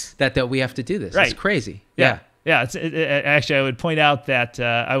 Yes, that we have to do this. Right. It's crazy. Yeah. Actually, I would point out that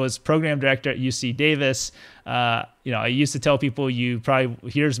I was program director at UC Davis. I used to tell people,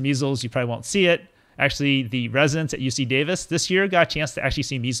 here's measles, you probably won't see it. Actually, the residents at UC Davis this year got a chance to actually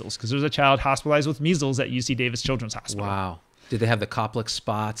see measles because there's a child hospitalized with measles at UC Davis Children's Hospital. Wow. Did they have the Koplik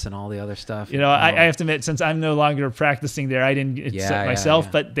spots and all the other stuff? I have to admit, since I'm no longer practicing there, I didn't get it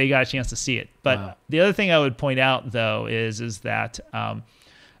myself, but they got a chance to see it. But the other thing I would point out, though, is that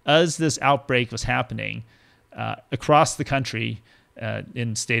as this outbreak was happening across the country,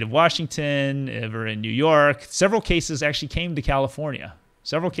 in the state of Washington, over in New York, several cases actually came to California.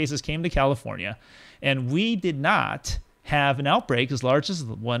 And we did not have an outbreak as large as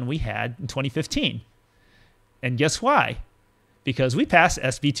the one we had in 2015. And guess why? Because we passed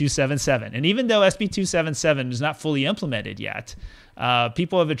SB 277. And even though SB 277 is not fully implemented yet,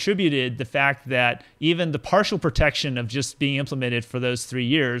 people have attributed the fact that even the partial protection of just being implemented for those 3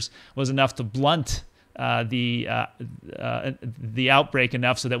 years was enough to blunt the outbreak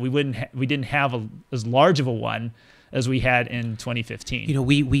enough so that we didn't have as large of a one as we had in 2015.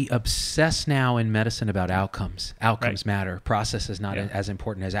 We obsess now in medicine about outcomes. Outcomes matter. Process is not as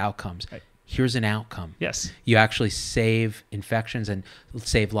important as outcomes. Right. Here's an outcome. Yes. You actually save infections and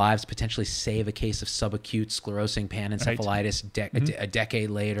save lives, potentially save a case of subacute sclerosing panencephalitis a decade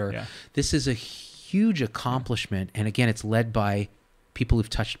later. Yeah. This is a huge accomplishment. And again, it's led by people who've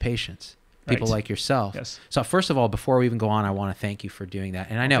touched patients. People like yourself. Yes. So first of all, before we even go on, I want to thank you for doing that.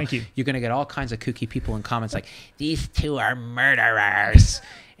 And I know you're going to get all kinds of kooky people in comments like, these two are murderers.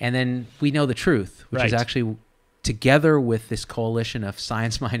 And then we know the truth, which is actually together with this coalition of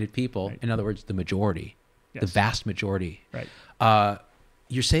science-minded people, in other words, the majority, the vast majority,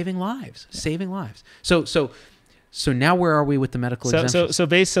 you're saving lives, So So now where are we with the medical exemptions? So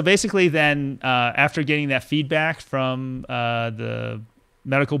basically then after getting that feedback from the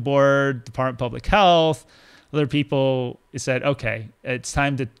medical board, Department of Public Health, other people, it said, okay, it's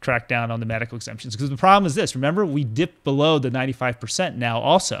time to crack down on the medical exemptions. Because the problem is this, remember, we dipped below the 95% now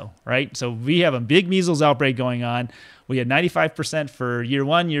also, right? So we have a big measles outbreak going on. We had 95% for year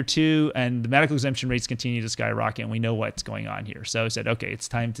 1, year 2, and the medical exemption rates continue to skyrocket, and we know what's going on here. So I said, okay, it's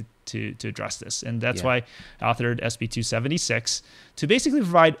time to address this. And that's why I authored SB 276 to basically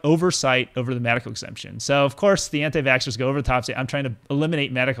provide oversight over the medical exemption. So, of course, the anti-vaxxers go over the top and say, I'm trying to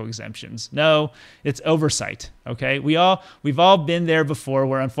eliminate medical exemptions. No, it's oversight, okay? We've all been there before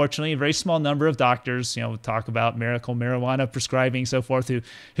where, unfortunately, a very small number of doctors, talk about medical marijuana prescribing, so forth,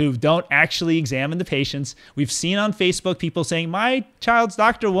 who don't actually examine the patients. We've seen on Facebook people saying, my child's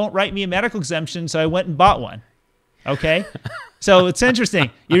doctor won't write me a medical exemption, so I went and bought one. Okay? So it's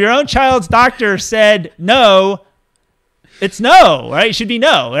interesting. If your own child's doctor said no, it's no, right? It should be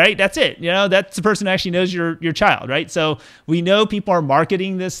no, right? That's it. That's the person who actually knows your child, right? So we know people are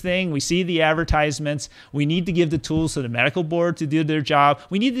marketing this thing. We see the advertisements. We need to give the tools to the medical board to do their job.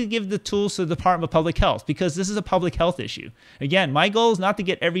 We need to give the tools to the Department of Public Health because this is a public health issue. Again, my goal is not to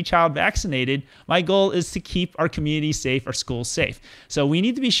get every child vaccinated. My goal is to keep our community safe, our schools safe. So we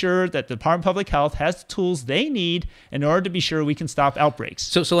need to be sure that the Department of Public Health has the tools they need in order to be sure we can stop outbreaks.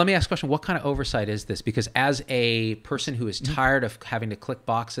 So let me ask a question. What kind of oversight is this? Because as a person who is tired of having to click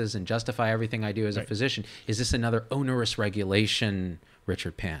boxes and justify everything I do as a physician, is this another onerous regulation,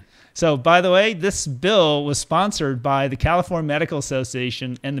 Richard Pan? So, by the way, this bill was sponsored by the California Medical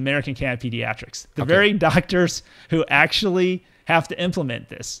Association and the American Academy of Pediatrics, the very doctors who actually have to implement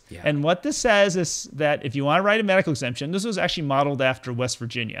this. Yeah. And what this says is that if you want to write a medical exemption, this was actually modeled after West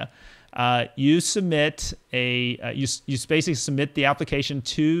Virginia. You submit you basically submit the application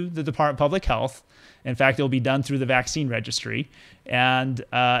to the Department of Public Health. In fact, it will be done through the vaccine registry, and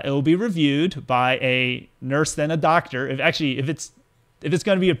it will be reviewed by a nurse, then a doctor. If it's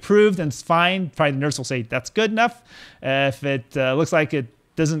going to be approved, then it's fine. Probably the nurse will say that's good enough. If it looks like it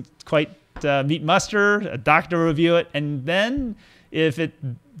doesn't quite meet muster, a doctor will review it, and then if it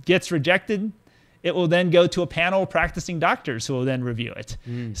gets rejected, it will then go to a panel of practicing doctors who will then review it.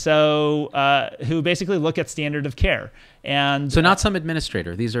 So who basically look at standard of care. And so not some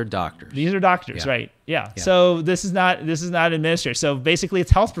administrator. These are doctors. These are doctors, right? Yeah. So this is not administrator. So basically, it's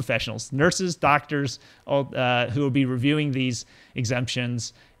health professionals, nurses, doctors, all, who will be reviewing these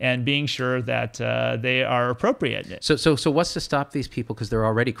exemptions and being sure that they are appropriate. So what's to stop these people, because they're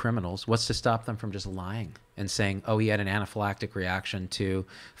already criminals? What's to stop them from just lying and saying, "Oh, he had an anaphylactic reaction to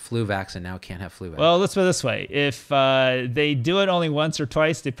flu vaccine, now can't have flu vaccine"? Well, let's put it this way: if they do it only once or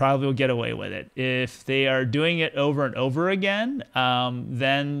twice, they probably will get away with it. If they are doing it over and over again,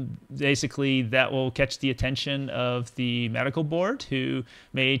 then basically that will catch the attention of the medical board, who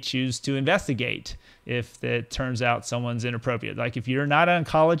may choose to investigate if it turns out someone's inappropriate. Like if you're not an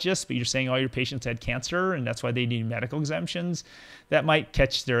oncologist, but you're saying all your patients had cancer and that's why they need medical exemptions, that might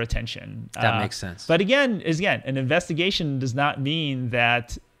catch their attention. That makes sense. But again, an investigation does not mean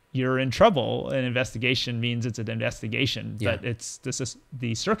that you're in trouble. An investigation means it's an investigation, but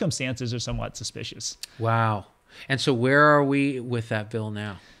the circumstances are somewhat suspicious. Wow. And so where are we with that bill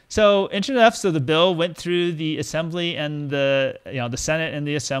now? So interesting enough, so the bill went through the Assembly and the Senate and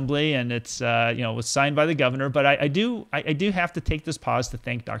the Assembly, and it's was signed by the governor. But I do have to take this pause to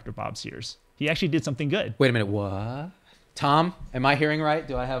thank Dr. Bob Sears. He actually did something good. Wait a minute, what? Tom, am I hearing right?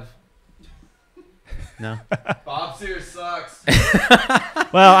 Do I have? No. Bob Sears sucks.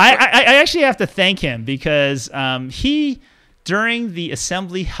 Well, I actually have to thank him because he, during the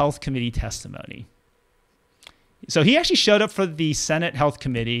Assembly Health Committee testimony. So he actually showed up for the Senate Health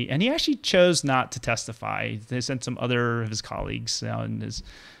Committee, and he actually chose not to testify. They sent some other of his colleagues in his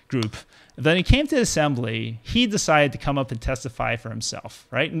group. Then he came to the Assembly. He decided to come up and testify for himself,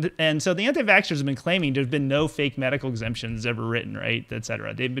 right? And so the anti-vaxxers have been claiming there's been no fake medical exemptions ever written, right, et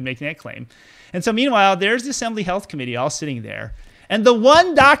cetera. They've been making that claim. And so meanwhile, there's the Assembly Health Committee all sitting there. And the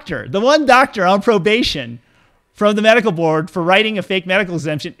one doctor on probation from the medical board for writing a fake medical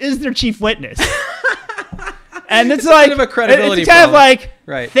exemption is their chief witness. And it's like kind of a credibility it's kind of like,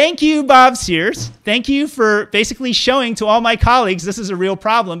 right. Thank you, Bob Sears. Thank you for basically showing to all my colleagues this is a real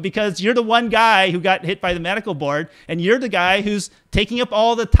problem, because you're the one guy who got hit by the medical board, and you're the guy who's taking up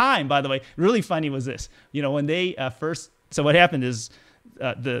all the time. By the way, really funny was this. When they so what happened is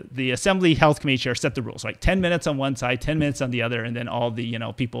the Assembly Health Committee chair set the rules, right? 10 minutes on one side, 10 minutes on the other, and then all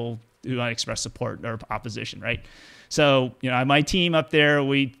the people who want to express support or opposition, right? So my team up there,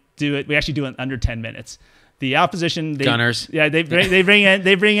 we actually do it under 10 minutes. the opposition, Gunners. Yeah, they bring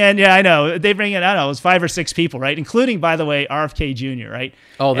in. Yeah, I know. They bring in. I don't know. It was 5 or 6 people, right? Including, by the way, RFK Jr. Right?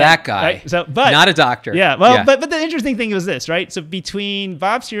 Oh, that guy. Right? So, but not a doctor. Yeah. Well, but the interesting thing was this, right? So between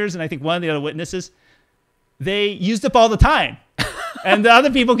Bob Sears and I think one of the other witnesses, they used up all the time, and the other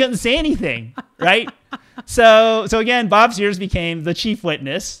people couldn't say anything, right? So again, Bob Sears became the chief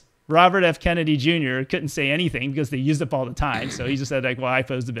witness. Robert F. Kennedy Jr. couldn't say anything because they used up all the time. So he just said, like, well, I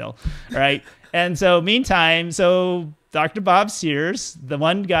posed the bill, right? And so meantime, Dr. Bob Sears, the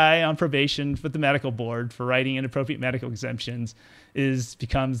one guy on probation with the medical board for writing inappropriate medical exemptions,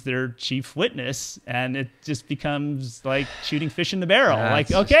 becomes their chief witness. And it just becomes like shooting fish in the barrel.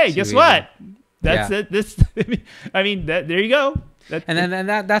 That's like, okay, guess what? That's Yeah. it. I mean, there you go.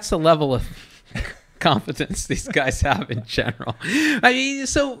 That's the level of competence these guys have in general. I mean,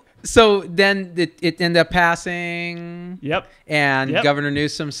 so then it ended up passing. Yep. And Yep. Governor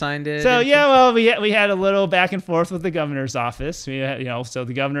Newsom signed it. So yeah, well, we had a little back and forth with the governor's office. We had, so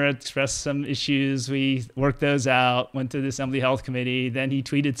the governor expressed some issues. We worked those out. Went to the Assembly Health Committee. Then he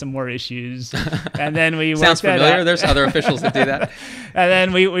tweeted some more issues, and then we Sounds worked that familiar. out. There's other officials that do that. And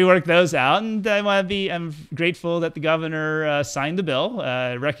then we worked those out. And I'm grateful that the governor signed the bill,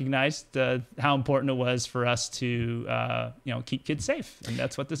 recognized how important it was for us to keep kids safe, and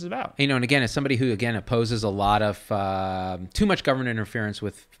that's what this is about. And again, as somebody who again opposes a lot of too much government interference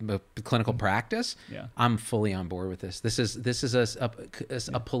with clinical practice, Yeah. I'm fully on board with this. This is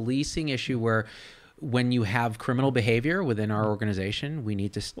a policing issue where when you have criminal behavior within our organization, we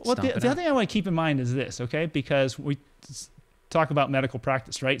need to stomp it the out. other thing I want to keep in mind is this, okay? Because we talk about medical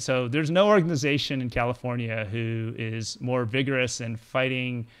practice, right? So there's no organization in California who is more vigorous in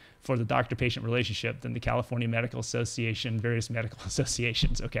fighting for the doctor-patient relationship than the California Medical Association, various medical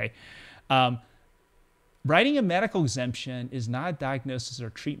associations, okay? Writing a medical exemption is not a diagnosis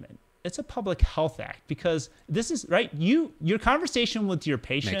or treatment. It's a public health act, because this is, right, your conversation with your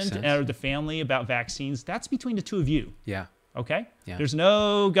patient or the family about vaccines, that's between the two of you. Yeah. Okay? Yeah. There's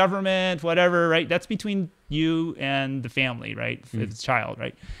no government, whatever, right? That's between you and the family, right? For the child,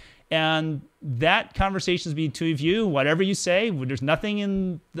 right? And that conversation is between two of you. Whatever you say, there's nothing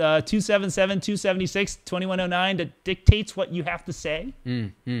in 277, 276, 2109 that dictates what you have to say.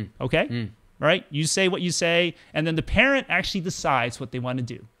 Okay? Right? You say what you say, and then the parent actually decides what they want to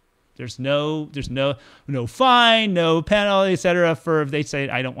do. There's no fine, no penalty, et cetera, for if they say,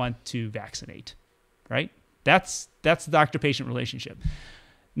 I don't want to vaccinate, right? That's the doctor-patient relationship.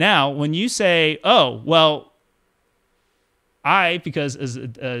 Now, when you say, oh, well, because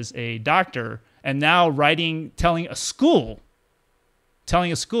as a doctor, am now telling a school,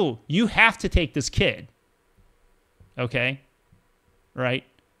 you have to take this kid, okay, right?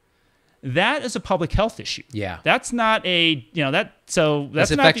 That is a public health issue. Yeah, that's not that's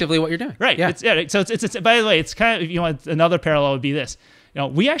effectively what you're doing, right? Yeah. So it's by the way, it's kind of, if you want another parallel would be this.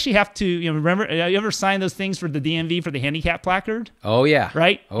 We actually have to, remember, you ever sign those things for the DMV for the handicap placard? Oh, yeah.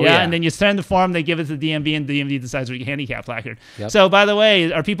 Right? Oh, yeah. And then you send the form, they give it to the DMV, and the DMV decides what your handicap placard. Yep. So, by the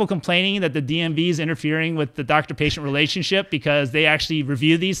way, are people complaining that the DMV is interfering with the doctor-patient relationship because they actually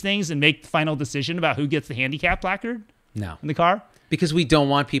review these things and make the final decision about who gets the handicap placard? No. In the car? Because we don't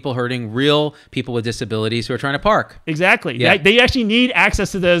want people hurting real people with disabilities who are trying to park. Exactly. Yeah. They actually need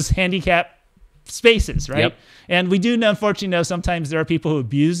access to those handicap spaces, right? Yep. And we do, unfortunately, know sometimes there are people who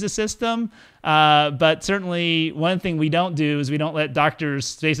abuse the system. But certainly one thing we don't do is we don't let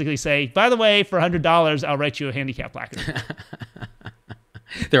doctors basically say, by the way, for $100, I'll write you a handicap placard.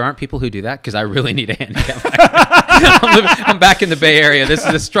 There aren't people who do that, because I really need a handicap placard. I'm back in the Bay Area.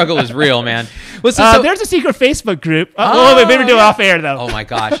 The struggle is real, man. Well, there's a secret Facebook group. Wait, maybe do it off air, though. Oh, my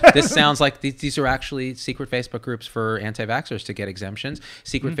gosh. This sounds like these are actually secret Facebook groups for anti-vaxxers to get exemptions,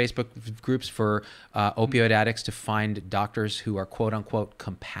 secret Facebook groups for opioid addicts to find doctors who are, quote unquote,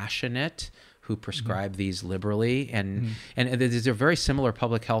 compassionate, who prescribe these liberally. And these are very similar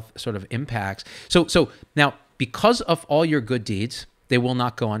public health sort of impacts. So now, because of all your good deeds, they will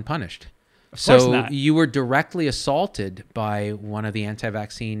not go unpunished. Of course not. You were directly assaulted by one of the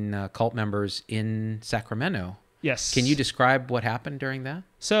anti-vaccine cult members in Sacramento. Yes. Can you describe what happened during that?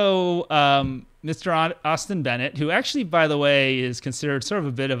 So Mr. Austin Bennett, who actually, by the way, is considered sort of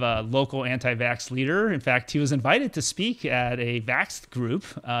a bit of a local anti-vax leader. In fact, he was invited to speak at a vax group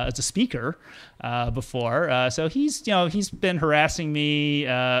as a speaker before. So he's been harassing me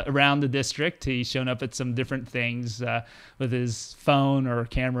around the district. He's shown up at some different things with his phone or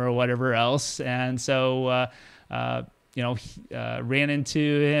camera or whatever else. And so ran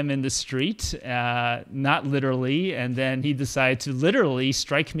into him in the street, not literally, and then he decided to literally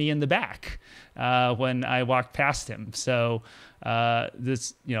strike me in the back. when I walked past him. So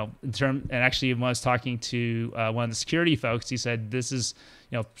this, and actually when I was talking to one of the security folks, he said, this is,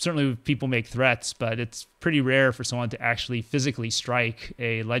 certainly people make threats, but it's pretty rare for someone to actually physically strike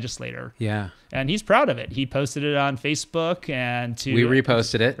a legislator. Yeah. And he's proud of it. He posted it on Facebook and we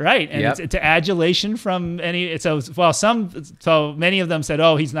reposted it. Right. And it's to adulation from so many of them said,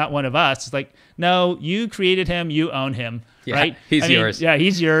 oh, he's not one of us. It's like, no, you created him, you own him. Yeah, right? He's yours. Yeah,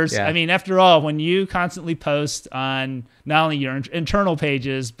 he's yours. Yeah. I mean, after all, when you constantly post on not only your internal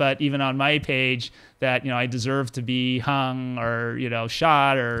pages, but even on my page that, I deserve to be hung or,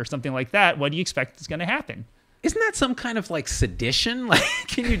 shot or something like that, what do you expect is going to happen? Isn't that some kind of like sedition? Like,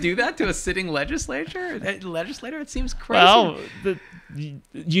 can you do that to a sitting legislator? It seems crazy. Well,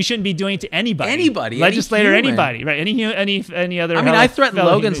 you shouldn't be doing it to anybody. Legislator, anybody, right? Any other. I mean, I threaten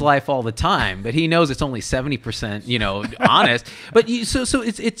Logan's life all the time, but he knows it's only 70%, honest. But so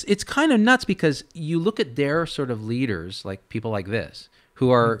it's kind of nuts because you look at their sort of leaders, like people like this,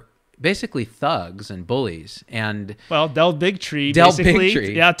 who are basically thugs and bullies, and Del Bigtree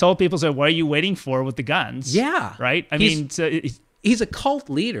told people, so what are you waiting for with the guns? Yeah, right. He's a cult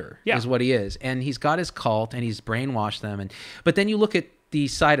leader, yeah, is what he is, and he's got his cult, and he's brainwashed them. But then you look at the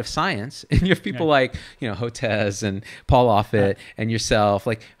side of science, and you have people like Hotez and Paul Offit and yourself,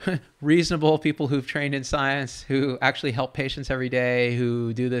 like reasonable people who've trained in science, who actually help patients every day,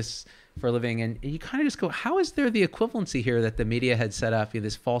 who do this for a living, and you kind of just go, how is there the equivalency here that the media had set up,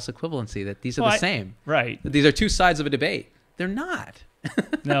 this false equivalency that these are the same? Right. That these are two sides of a debate. They're not.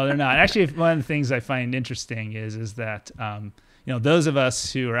 No, they're not. Actually, one of the things I find interesting is that those of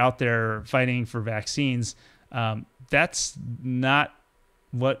us who are out there fighting for vaccines, that's not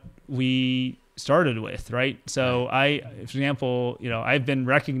what we started with, right? So for example, I've been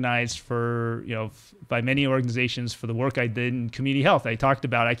recognized for, by many organizations for the work I did in community health. I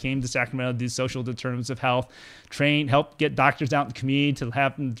came to Sacramento to do social determinants of health, help get doctors out in the community to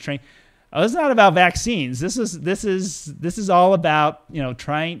have them train. It's not about vaccines. This is all about,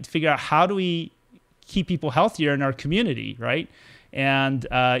 trying to figure out how do we keep people healthier in our community, right? And,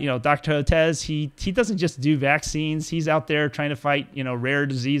 Dr. Hotez, he doesn't just do vaccines. He's out there trying to fight, rare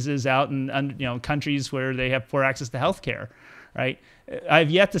diseases out in, countries where they have poor access to healthcare, right? I've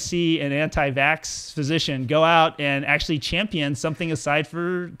yet to see an anti-vax physician go out and actually champion something aside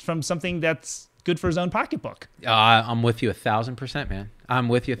from something that's good for his own pocketbook. I'm with you 1,000%, man. I'm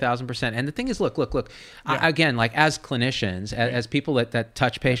with you 1,000%. And the thing is, look, again, like as clinicians, as people that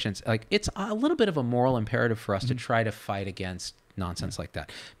touch patients, like it's a little bit of a moral imperative for us to try to fight against nonsense like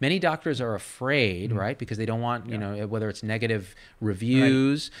that. Many doctors are afraid, right? Because they don't want, whether it's negative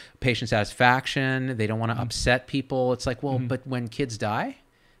reviews, patient satisfaction, they don't want to upset people. It's like, well, but when kids die,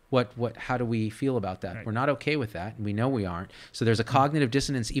 how do we feel about that? Right. We're not okay with that. And we know we aren't. So there's a cognitive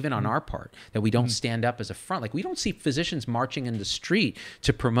dissonance even on our part that we don't stand up as a front. Like we don't see physicians marching in the street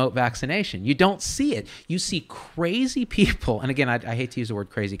to promote vaccination. You don't see it. You see crazy people. And again, I hate to use the word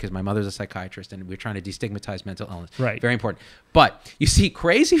crazy because my mother's a psychiatrist and we're trying to destigmatize mental illness. Right. Very important. But you see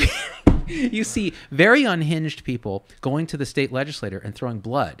crazy you see very unhinged people going to the state legislator and throwing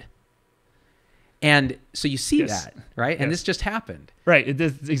blood. And so you see that, right? And this just happened. Right,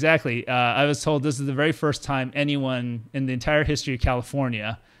 exactly. I was told this is the very first time anyone in the entire history of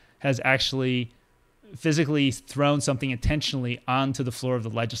California has actually physically thrown something intentionally onto the floor of the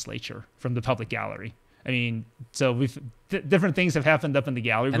legislature from the public gallery. I mean, so different things have happened up in the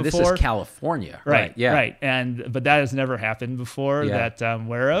gallery and before. And this is California. Right, yeah. Right. But that has never happened before that I'm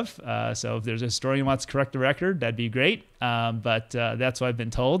aware of. So if there's a historian who wants to correct the record, that'd be great. But that's what I've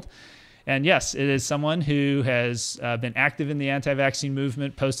been told. And yes, it is someone who has been active in the anti-vaccine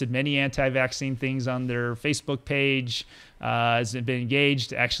movement, posted many anti-vaccine things on their Facebook page, has been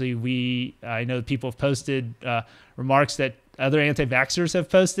engaged. Actually, I know people have posted remarks that other anti-vaxxers have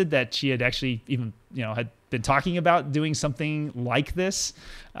posted that she had actually even, had been talking about doing something like this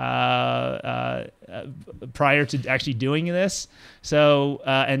prior to actually doing this. So,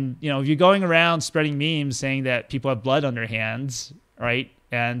 if you're going around spreading memes saying that people have blood on their hands, right?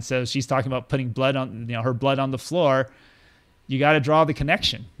 And so she's talking about putting blood on, her blood on the floor. You got to draw the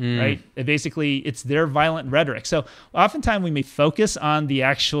connection, right? It's their violent rhetoric. So oftentimes we may focus on the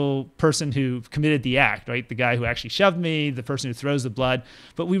actual person who committed the act, right? The guy who actually shoved me, the person who throws the blood.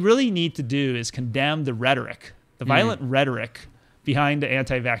 But we really need to do is condemn the rhetoric, the violent rhetoric behind the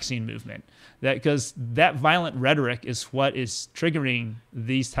anti-vaccine movement. Because that violent rhetoric is what is triggering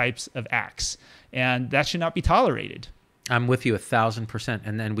these types of acts. And that should not be tolerated. I'm with you 1,000%.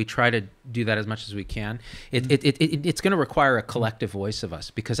 And then we try to do that as much as we can. It's going to require a collective voice of us,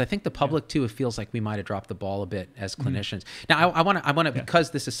 because I think the public too, it feels like we might have dropped the ball a bit as clinicians. Now, I want to,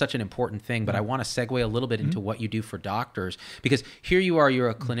 because this is such an important thing, but I want to segue a little bit into what you do for doctors, because here you are, you're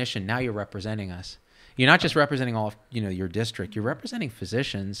a clinician. Now you're representing us. You're not just representing all of, your district. You're representing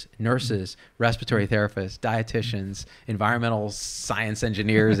physicians, nurses, respiratory therapists, dietitians, environmental science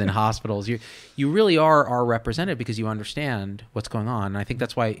engineers in hospitals. You really are represented because you understand what's going on. And I think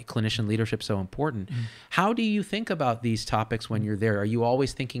that's why clinician leadership is so important. How do you think about these topics when you're there? Are you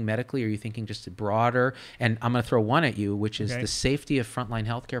always thinking medically? Or are you thinking just broader? And I'm going to throw one at you, which is the safety of frontline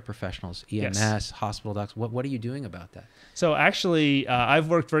healthcare professionals, EMS, hospital docs. What are you doing about that? So actually, I've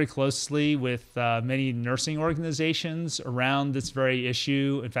worked very closely with many nursing organizations around this very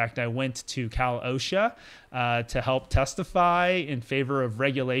issue. In fact, I went to Cal OSHA to help testify in favor of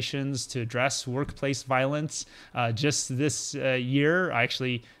regulations to address workplace violence. Just this year, I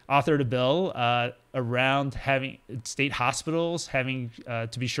actually authored a bill around having state hospitals having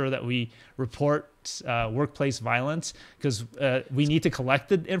to be sure that we report workplace violence, because we need to collect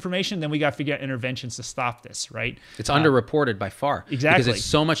the information. Then we got to figure out interventions to stop this, right? It's underreported by far. Exactly. Because it's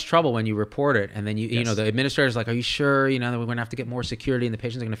so much trouble when you report it. And then the administrator's like, are you sure, that we're going to have to get more security and the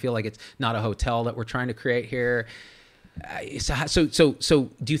patients are going to feel like it's not a hotel that we're trying to create here. So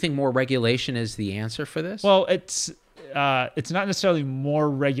do you think more regulation is the answer for this? Well, it's not necessarily more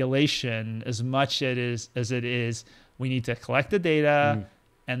regulation as much as it is we need to collect the data,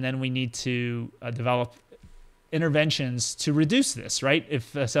 and then we need to develop interventions to reduce this, right?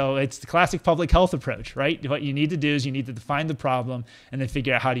 So it's the classic public health approach, right? What you need to do is you need to define the problem and then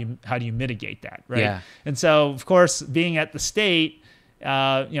figure out how do you mitigate that, right? Yeah. And so, of course, being at the state,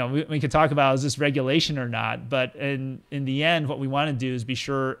 we could talk about, is this regulation or not? But in the end, what we want to do is be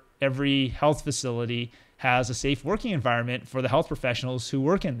sure every health facility has a safe working environment for the health professionals who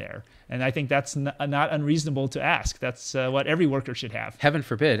work in there. And I think that's not unreasonable to ask. That's what every worker should have. Heaven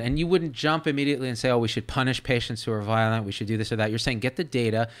forbid. And you wouldn't jump immediately and say, we should punish patients who are violent. We should do this or that. You're saying get the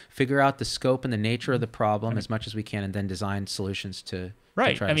data, figure out the scope and the nature of the problem as much as we can, and then design solutions to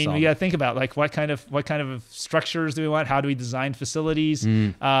Right. try I to mean, solve we it. got to think about what kind of structures do we want? How do we design facilities?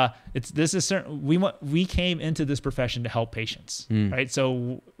 We came into this profession to help patients, right?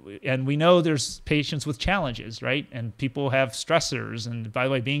 So, and we know there's patients with challenges, right? And people have stressors. And by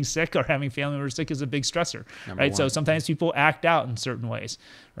the way, being sick or having family members sick is a big stressor, right? So sometimes people act out in certain ways,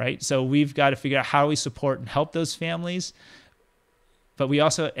 right? So we've got to figure out how we support and help those families. But we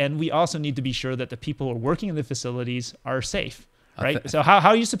also need to be sure that the people who are working in the facilities are safe. Right. So how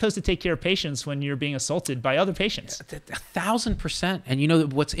are you supposed to take care of patients when you're being assaulted by other patients? 1,000%.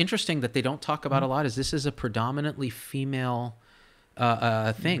 And what's interesting that they don't talk about a lot is this is a predominantly female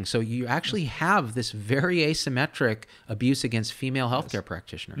thing. So you actually have this very asymmetric abuse against female healthcare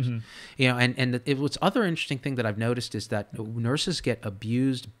practitioners. And what's other interesting thing that I've noticed is that nurses get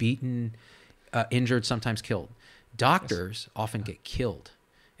abused, beaten, injured, sometimes killed. Doctors often get killed.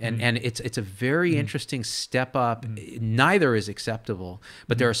 And it's a very interesting step up. Neither is acceptable,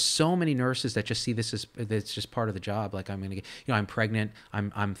 but there are so many nurses that just see this as it's just part of the job. Like, I'm going to get, I'm pregnant,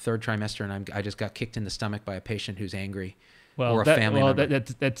 I'm third trimester, and I just got kicked in the stomach by a patient who's angry. Or a family member.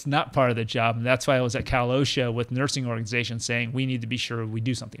 That's not part of the job. And that's why I was at Cal OSHA with nursing organizations saying we need to be sure we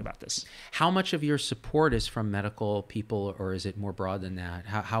do something about this. How much of your support is from medical people, or is it more broad than that?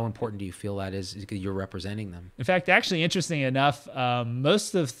 How important do you feel that is you're representing them? In fact, actually, interesting enough,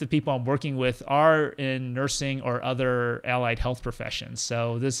 most of the people I'm working with are in nursing or other allied health professions.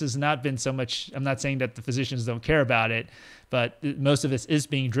 So this has not been so much, I'm not saying that the physicians don't care about it, but most of it is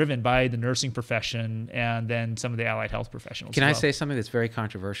being driven by the nursing profession and then some of the allied health professionals. Can I say something that's very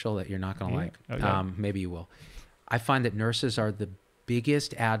controversial that you're not going to like? Okay. Maybe you will. I find that nurses are the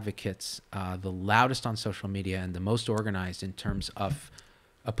biggest advocates, the loudest on social media, and the most organized in terms of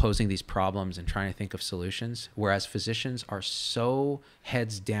opposing these problems and trying to think of solutions, whereas physicians are so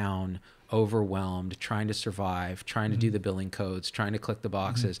heads down, overwhelmed, trying to survive, trying to do the billing codes, trying to click the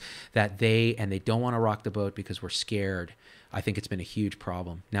boxes, that they don't want to rock the boat because we're scared. I think it's been a huge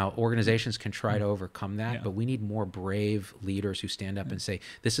problem. Now, organizations can try to overcome that, but we need more brave leaders who stand up and say,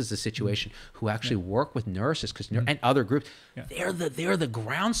 this is the situation, who actually work with nurses and other groups. They're the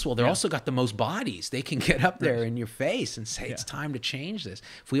groundswell. They're also got the most bodies. They can get up there in your face and say, it's time to change this.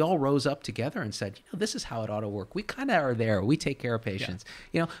 If we all rose up together and said, this is how it ought to work. We kind of are there. We take care of patients.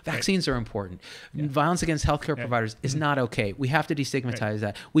 Vaccines are important. Violence against healthcare providers is not okay. We have to destigmatize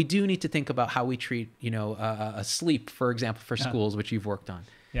that. We do need to think about how we treat, sleep, for example, for schools, which you've worked on.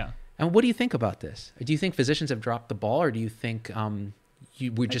 Yeah. And what do you think about this? Do you think physicians have dropped the ball, or do you think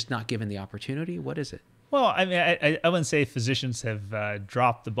we're just not given the opportunity? What is it? Well, I mean, I wouldn't say physicians have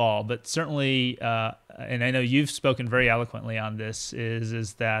dropped the ball, but certainly, and I know you've spoken very eloquently on this,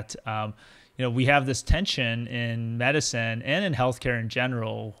 is that we have this tension in medicine and in healthcare in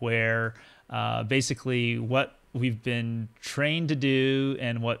general, where basically what we've been trained to do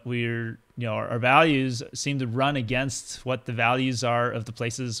and what our values seem to run against what the values are of the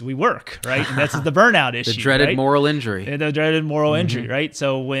places we work, right? And that's the burnout issue. The dreaded right? moral injury. And the dreaded moral injury, right?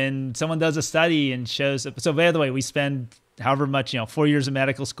 So when someone does a study and shows, so by the way, we spend however much, 4 years of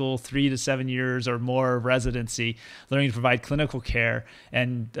medical school, 3 to 7 years or more of residency, learning to provide clinical care.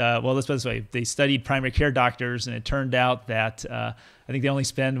 And let's put it this way, they studied primary care doctors, and it turned out that I think they only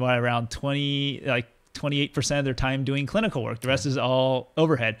spend around 28% of their time doing clinical work. The rest is all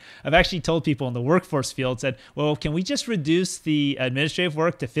overhead. I've actually told people in the workforce field, said, well, can we just reduce the administrative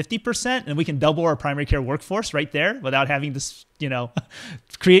work to 50% and we can double our primary care workforce right there without having to,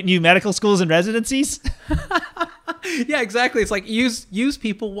 create new medical schools and residencies? Yeah, exactly. It's like use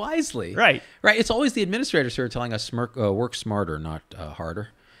people wisely. Right. Right. It's always the administrators who are telling us work smarter, not harder.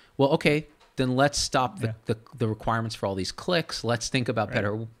 Well, okay. Then let's stop the requirements for all these clicks. Let's think about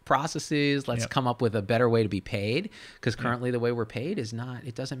better processes. Let's come up with a better way to be paid, because currently the way we're paid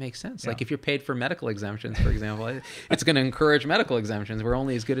it doesn't make sense. Like if you're paid for medical exemptions, for example, it's going to encourage medical exemptions. We're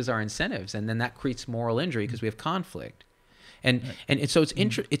only as good as our incentives. And then that creates moral injury because we have conflict. And so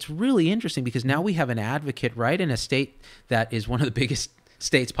it's really interesting, because now we have an advocate, right, in a state that is one of the biggest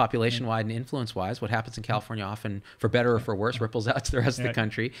states population-wide and influence-wise. What happens in California often, for better or for worse, ripples out to the rest of the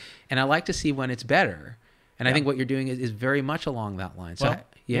country. And I like to see when it's better. And I think what you're doing is very much along that line. So,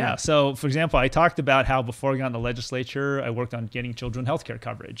 So, for example, I talked about how before I got in the legislature, I worked on getting children healthcare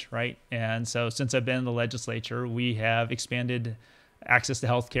coverage, right? And so since I've been in the legislature, we have expanded access to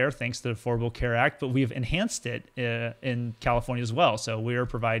healthcare thanks to the Affordable Care Act, but we've enhanced it in California as well. So we are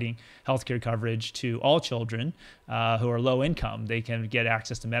providing healthcare coverage to all children who are low income. They can get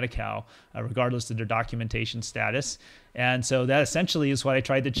access to Medi-Cal regardless of their documentation status. And so that essentially is what I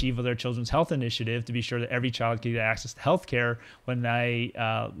tried to achieve with our Children's Health Initiative, to be sure that every child could get access to healthcare. When I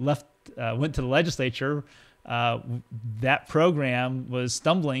went to the legislature, that program was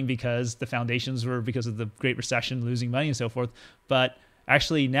stumbling because the foundations were, because of the Great Recession, losing money and so forth. But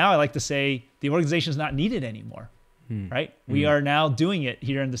actually now I like to say the organization is not needed anymore, right? We are now doing it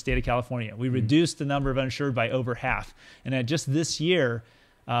here in the state of California. We reduced the number of uninsured by over half. And just this year,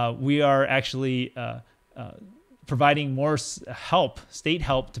 we are actually providing more state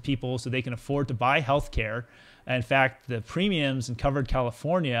help to people so they can afford to buy health care. In fact, the premiums in covered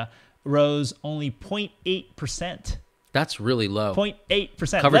California rose only 0.8%. That's really low.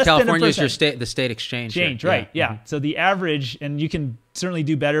 0.8%. Covered California is the state exchange. Right. Yeah. So the average, and you can certainly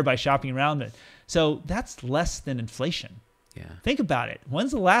do better by shopping around it. So that's less than inflation. Yeah. Think about it.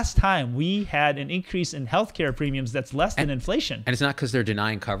 When's the last time we had an increase in healthcare premiums that's less than inflation? And it's not because they're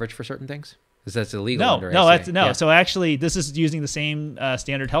denying coverage for certain things? Because that's illegal under ACA. No. So actually, this is using the same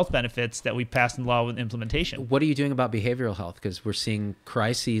standard health benefits that we passed in law with implementation. What are you doing about behavioral health? Because we're seeing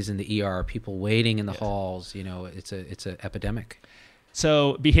crises in the ER, people waiting in the halls. It's an epidemic.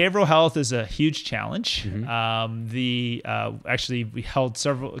 So behavioral health is a huge challenge. Actually, we held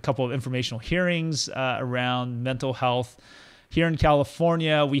a couple of informational hearings around mental health. Here in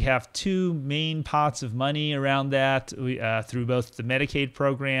California, we have two main pots of money around that through both the Medicaid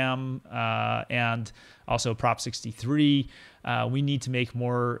program and also Prop 63. We need to make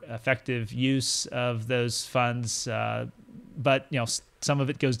more effective use of those funds, but some of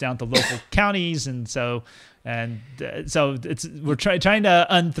it goes down to local counties, and so we're trying to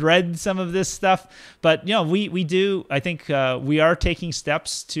unthread some of this stuff. But we do. I think we are taking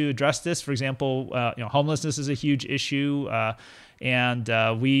steps to address this. For example, homelessness is a huge issue.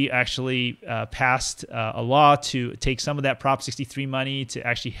 And we actually passed a law to take some of that Prop 63 money to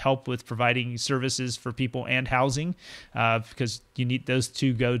actually help with providing services for people and housing, because you need those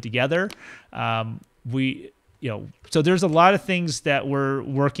two go together. So there's a lot of things that we're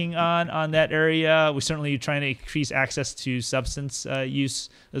working on that area. We're certainly trying to increase access to substance use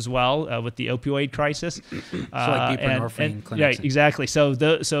as well with the opioid crisis. So like buprenorphine clinics. Right, exactly.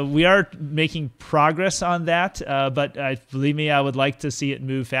 So we are making progress on that, but believe me, I would like to see it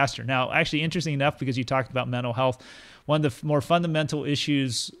move faster. Now, actually, interesting enough, because you talked about mental health, one of the more fundamental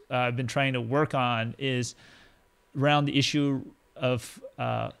issues I've been trying to work on is around the issue of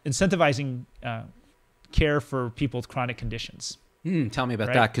incentivizing care for people with chronic conditions. Tell me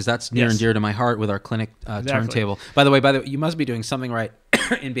about that, because that's near and dear to my heart with our clinic turntable. By the way, you must be doing something right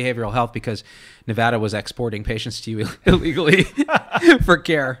in behavioral health because Nevada was exporting patients to you illegally for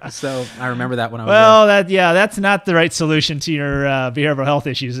care. So I remember that when I was there. That's not the right solution to your behavioral health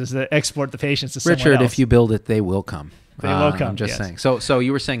issues, is to export the patients to someone else. Richard, if you build it, they will come. They will come. I'm just yes. saying. So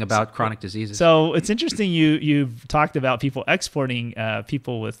you were saying about chronic diseases. So it's interesting you've talked about people exporting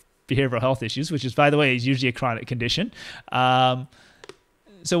people with behavioral health issues, which is, by the way, is usually a chronic condition.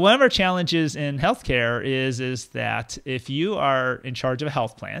 So one of our challenges in healthcare is that if you are in charge of a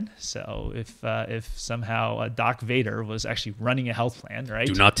health plan, so if somehow Doc Vader was actually running a health plan, right?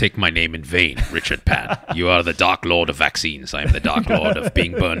 Do not take my name in vain, Richard Pan. You are the Dark Lord of vaccines. I am the Dark Lord of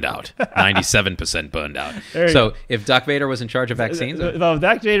being burned out. 97% burned out. So if Doc Vader was in charge of vaccines? Well,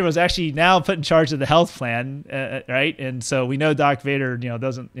 Doc Vader was actually now put in charge of the health plan, right? And so we know Doc Vader,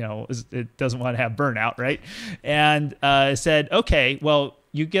 doesn't want to have burnout, right? And said, okay, well,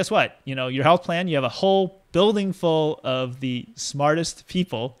 you guess what? Your health plan, you have a whole building full of the smartest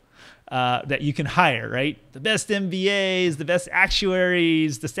people that you can hire, right? The best MBAs, the best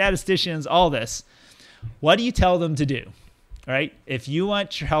actuaries, the statisticians, all this. What do you tell them to do, all right? If you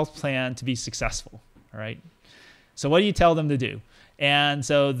want your health plan to be successful, all right? So what do you tell them to do? And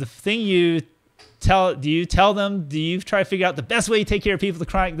so the thing do you try to figure out the best way to take care of people with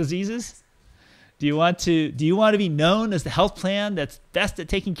chronic diseases? Do you want to be known as the health plan that's best at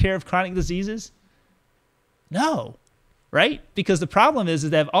taking care of chronic diseases? No, right? Because the problem is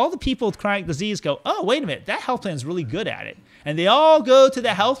that if all the people with chronic disease go, oh, wait a minute, that health plan is really good at it. And they all go to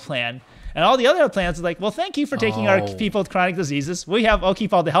the health plan, and all the other health plans are like, well, thank you for taking our people with chronic diseases. I'll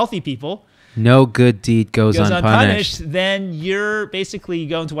keep all the healthy people. No good deed goes unpunished. Then you're basically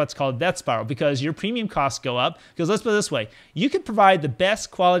going to what's called death spiral, because your premium costs go up. Because let's put it this way. You could provide the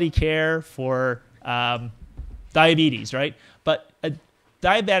best quality care for diabetes, right? But a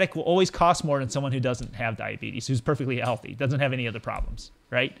diabetic will always cost more than someone who doesn't have diabetes, who's perfectly healthy, doesn't have any other problems,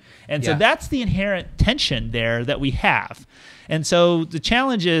 right? And so that's the inherent tension there that we have. And so the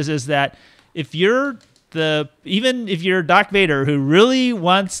challenge is that if you're even if you're Doc Vader, who really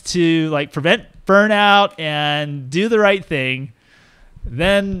wants to prevent burnout and do the right thing,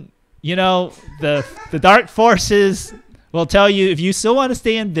 then the dark forces will tell you, if you still want to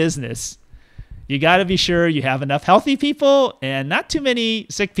stay in business, you got to be sure you have enough healthy people and not too many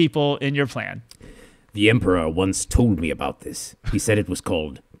sick people in your plan. The emperor once told me about this. He said it was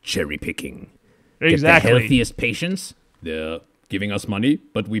called cherry picking. Exactly. Get the healthiest patients, they're giving us money,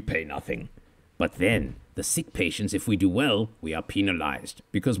 but we pay nothing. But then the sick patients, if we do well, we are penalized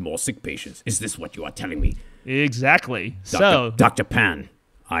because more sick patients. Is this what you are telling me? Exactly. Dr. Pan,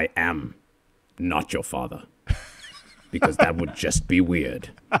 I am not your father. Because that would just be weird.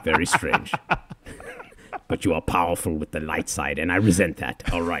 Very strange. But you are powerful with the light side, and I resent that.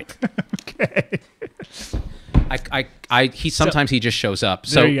 All right. Okay. Sometimes he just shows up.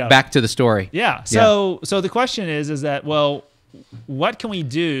 So back to the story. Yeah. So the question is that, well, what can we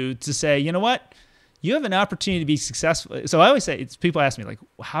do to say, you know what? You have an opportunity to be successful. So I always say, people ask me,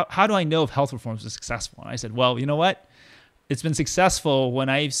 how do I know if health reforms are successful? And I said, well, you know what? It's been successful when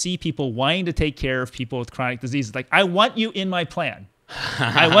I see people wanting to take care of people with chronic diseases. I want you in my plan.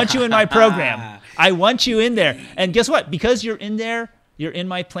 I want you in my program. I want you in there. And guess what? Because you're in there, you're in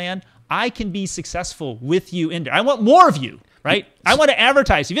my plan, I can be successful with you in there. I want more of you, right? I want to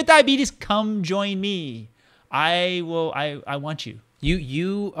advertise. If you have diabetes, come join me. I want you.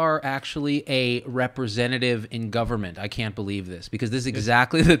 You are actually a representative in government. I can't believe this, because this is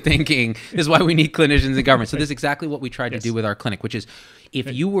exactly the thinking. This is why we need clinicians in government. So this is exactly what we tried to do with our clinic, which is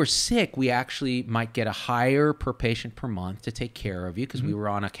if you were sick, we actually might get a higher per patient per month to take care of you, because we were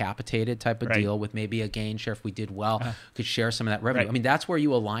on a capitated type of deal with maybe a gain share. If we did well, could share some of that revenue. I mean, that's where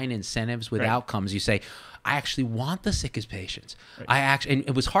you align incentives with outcomes. You say, I actually want the sickest patients. And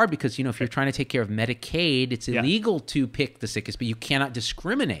it was hard because, if you're trying to take care of Medicaid, it's illegal to pick the sickest, but you cannot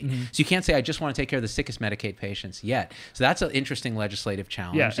discriminate. So you can't say, I just want to take care of the sickest Medicaid patients yet. So that's an interesting legislative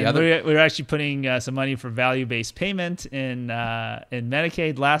challenge. Yeah, we're actually putting some money for value-based payment in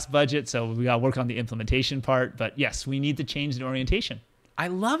Medicaid last budget, so we got to work on the implementation part. But yes, we need to change the orientation. I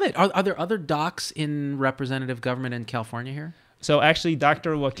love it. Are there other docs in representative government in California here? So actually,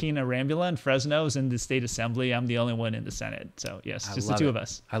 Dr. Joaquin Arambula in Fresno is in the state assembly. I'm the only one in the Senate. So yes, just the two of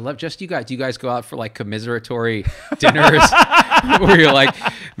us. I love just you guys. Do you guys go out for commiseratory dinners where you're like,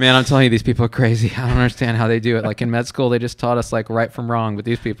 man, I'm telling you, these people are crazy. I don't understand how they do it. In med school, they just taught us right from wrong, but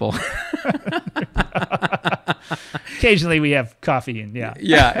these people. Occasionally we have coffee and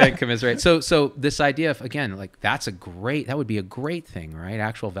and commiserate. So this idea of, again, like that would be a great thing, right?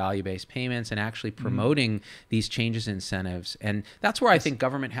 Actual value-based payments and actually promoting these changes in incentives. And that's where I think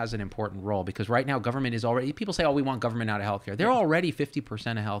government has an important role, because right now government is already, people say, oh, we want government out of healthcare. They're already 50%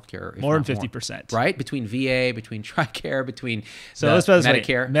 of healthcare. More than 50%. Right? Between VA, between TRICARE, between let's put it this way.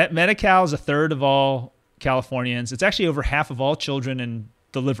 Medicare. Medi-Cal is a third of all Californians. It's actually over half of all children in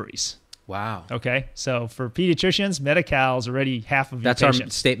deliveries. Wow. Okay. So for pediatricians, Medi-Cal is already half of your patients. That's our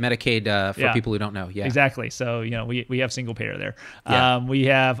state Medicaid for people who don't know. Yeah. Exactly. So, we have single payer there. Yeah. We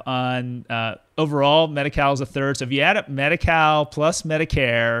have on overall, Medi-Cal is a third. So if you add up Medi-Cal plus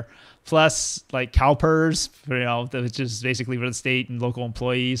Medicare plus like CalPERS, which is basically for the state and local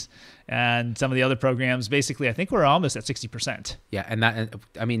employees, and some of the other programs, basically, I think we're almost at 60%. Yeah,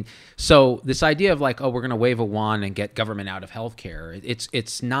 and so this idea of like, oh, we're going to wave a wand and get government out of healthcare,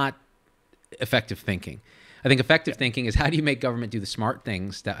 it's not effective thinking. I think effective thinking is, how do you make government do the smart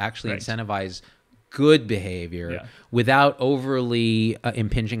things that actually incentivize good behavior without overly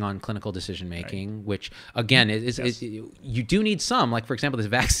impinging on clinical decision making, which again is you do need some, like for example this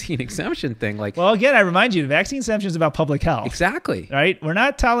vaccine exemption thing. Like, well, again, I remind you, the vaccine exemption is about public health. Exactly. Right. We're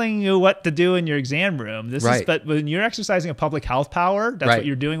not telling you what to do in your exam room. But when you're exercising a public health power, that's what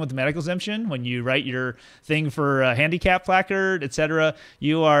you're doing with the medical exemption. When you write your thing for a handicap placard, etc.,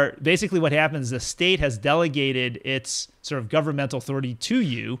 you are basically, what happens, the state has delegated its sort of governmental authority to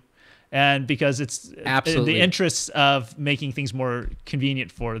you. And because it's in the interests of making things more convenient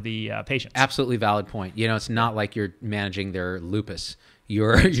for the patients. Absolutely valid point. It's not like you're managing their lupus.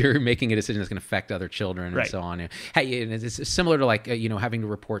 You're making a decision that's going to affect other children and so on. Hey, it's similar to like having to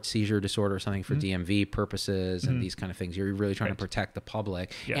report seizure disorder or something for DMV purposes and these kind of things. You're really trying to protect the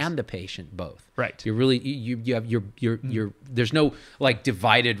public and the patient both. Right. You're really you have there's no like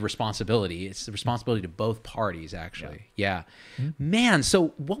divided responsibility. It's the responsibility to both parties actually. Yeah. Man,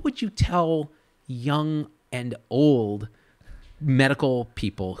 so what would you tell young and old medical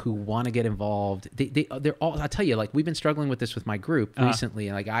people who want to get involved? They're all, I'll tell you, like we've been struggling with this with my group recently,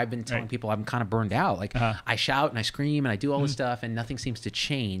 and like I've been telling people I'm kind of burned out. Like I shout and I scream and I do all this stuff and nothing seems to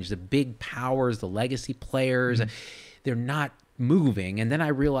change. The big powers, the legacy players, they're not moving. And then I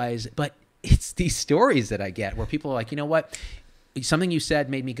realize, but it's these stories that I get where people are like, you know what? Something you said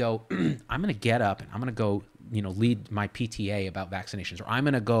made me go, I'm going to get up and I'm going to go lead my PTA about vaccinations, or I'm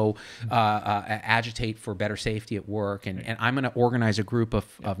going to go agitate for better safety at work, and I'm going to organize a group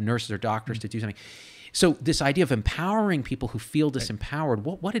of nurses or doctors to do something. So this idea of empowering people who feel disempowered,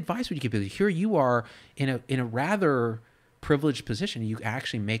 what advice would you give people? Here you are in a rather privileged position. You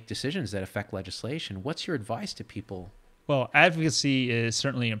actually make decisions that affect legislation. What's your advice to people? Well, advocacy is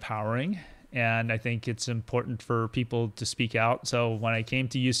certainly empowering. And I think it's important for people to speak out. So when I came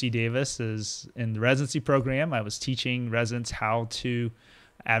to UC Davis, in the residency program, I was teaching residents how to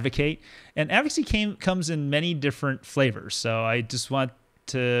advocate. And advocacy comes in many different flavors. So I just want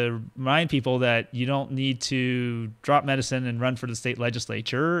to remind people that you don't need to drop medicine and run for the state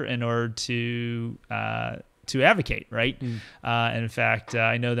legislature in order to advocate, right? And in fact,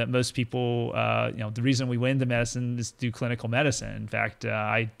 I know that most people, the reason we went into medicine is to do clinical medicine. In fact,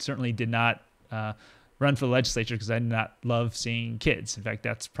 I certainly did not run for the legislature because I did not love seeing kids. In fact,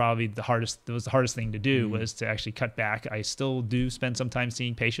 that's probably the hardest thing to do was to actually cut back. I still do spend some time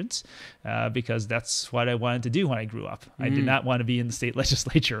seeing patients because that's what I wanted to do when I grew up. I did not want to be in the state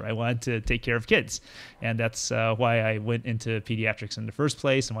legislature. I wanted to take care of kids. And that's why I went into pediatrics in the first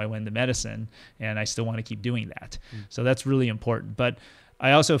place and why I went into medicine. And I still want to keep doing that. So that's really important. But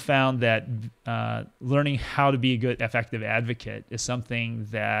I also found that learning how to be a good, effective advocate is something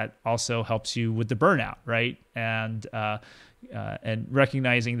that also helps you with the burnout, right? And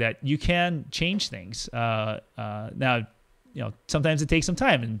recognizing that you can change things. Now, sometimes it takes some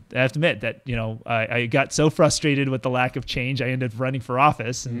time, and I have to admit that, I got so frustrated with the lack of change, I ended up running for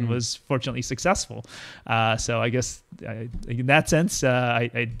office and was fortunately successful. So I guess in that sense,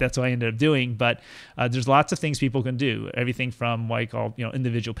 that's what I ended up doing. But there's lots of things people can do. Everything from what I call,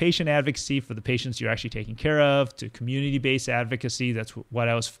 individual patient advocacy for the patients you're actually taking care of, to community-based advocacy. That's what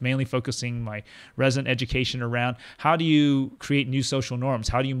I was mainly focusing my resident education around. How do you create new social norms?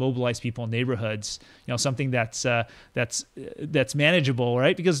 How do you mobilize people in neighborhoods? Something that's manageable,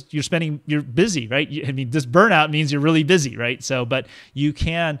 right? Because you're busy, right? I mean, this burnout means you're really busy, right? So, but you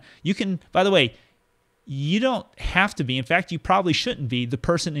can, by the way, you don't have to be, in fact, you probably shouldn't be the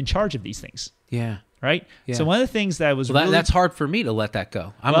person in charge of these things. Yeah. Right? Yeah. So one of the things that was that's hard for me to let that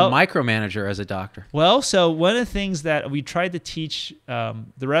go. I'm a micromanager as a doctor. Well, so one of the things that we tried to teach the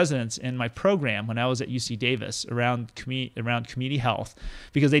residents in my program when I was at UC Davis around community health,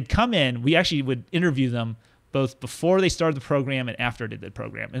 because they'd come in, we actually would interview them both before they started the program and after they did the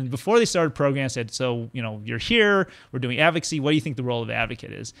program. And before they started the program, I said, so, you're here, we're doing advocacy. What do you think the role of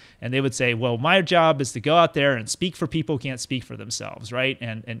advocate is? And they would say, well, my job is to go out there and speak for people who can't speak for themselves, right?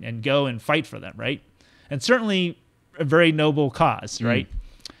 And go and fight for them, right? And certainly a very noble cause, right?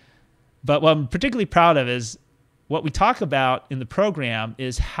 But what I'm particularly proud of is what we talk about in the program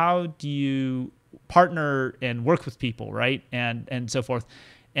is how do you partner and work with people, right? And so forth.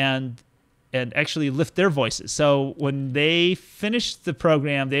 And actually lift their voices. So when they finished the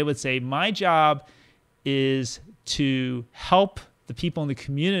program, they would say, my job is to help the people in the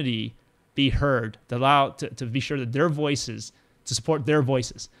community be heard, to be sure that their voices, to support their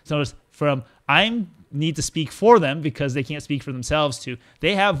voices. So it's from I need to speak for them because they can't speak for themselves to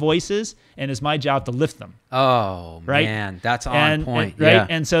they have voices and it's my job to lift them. Oh, right? Man, that's on point. Right. Yeah.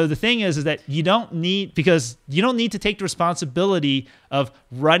 And so the thing is that you don't need to take the responsibility of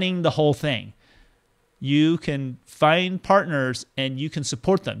running the whole thing. You can find partners and you can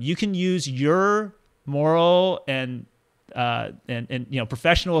support them. You can use your moral and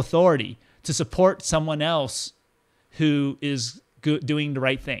professional authority to support someone else who is doing the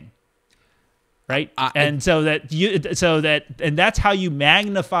right thing. Right. And that's how you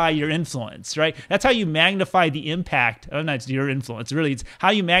magnify your influence. Right. That's how you magnify the impact. Oh, not your influence. Really, it's how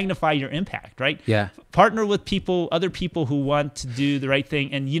you magnify your impact. Right. Yeah. Partner with other people who want to do the right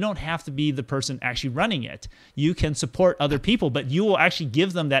thing. And you don't have to be the person actually running it. You can support other people, but you will actually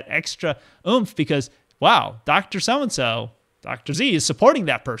give them that extra oomph because, wow, Dr. So-and-so, Dr. Z is supporting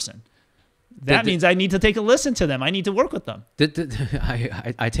that person. That means I need to take a listen to them. I need to work with them.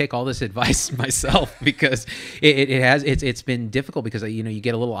 I take all this advice myself because it's been difficult because you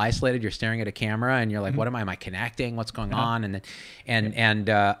get a little isolated. You're staring at a camera and you're like, what am I connecting? What's going on? And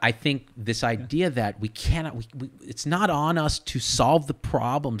I think this idea that we cannot, it's not on us to solve the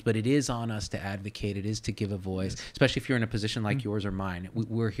problems, but it is on us to advocate. It is to give a voice, especially if you're in a position like yours or mine.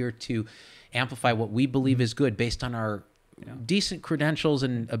 We're here to amplify what we believe is good based on our decent credentials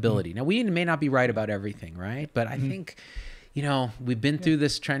and ability. Now, we may not be right about everything, right? But I think, we've been through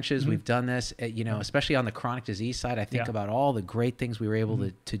this trenches. We've done this, especially on the chronic disease side. I think about all the great things we were able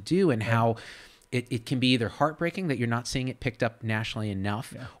to do and how it can be either heartbreaking that you're not seeing it picked up nationally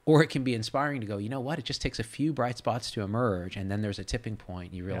enough, or it can be inspiring to go, you know what? It just takes a few bright spots to emerge. And then there's a tipping point.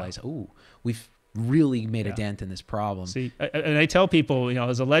 And you realize, we've really made a dent in this problem. See, and I tell people,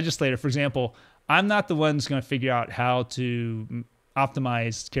 as a legislator, for example, I'm not the one who's going to figure out how to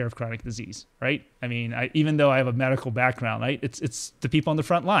optimize care of chronic disease, right? I mean, even though I have a medical background, right? It's the people on the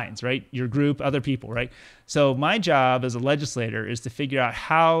front lines, right? Your group, other people, right? So my job as a legislator is to figure out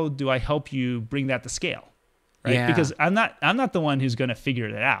how do I help you bring that to scale, right? Yeah. Because I'm not the one who's going to figure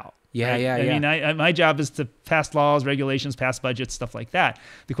it out. Yeah, right? I mean, my job is to pass laws, regulations, pass budgets, stuff like that.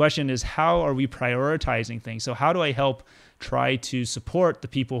 The question is, how are we prioritizing things? So how do I help try to support the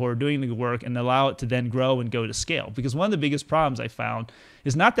people who are doing the work and allow it to then grow and go to scale? Because one of the biggest problems I found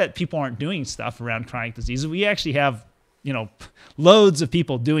is not that people aren't doing stuff around chronic diseases. We actually have, loads of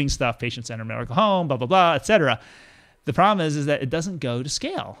people doing stuff, patient-centered medical home, blah, blah, blah, et cetera. The problem is that it doesn't go to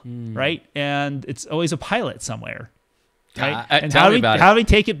scale, right? And it's always a pilot somewhere. Right? And how do we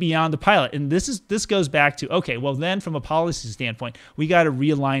take it beyond the pilot? And this goes back to, okay, well then from a policy standpoint, we got to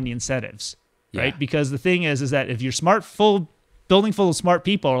realign the incentives, right? Because the thing is that if you're building full of smart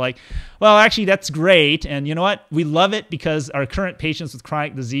people are like, well, actually that's great. And you know what? We love it because our current patients with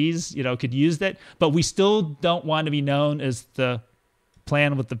chronic disease, could use that, but we still don't want to be known as the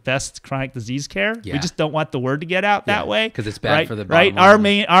plan with the best chronic disease care. We just don't want the word to get out that way because it's bad for the bottom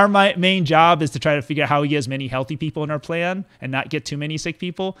line. Our main job is to try to figure out how we get as many healthy people in our plan and not get too many sick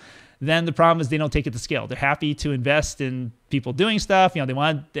people. Then the problem is they don't take it to scale. They're happy to invest in people doing stuff. They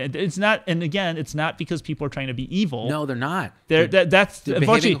want. It's not. And again, it's not because people are trying to be evil. No, they're not. They're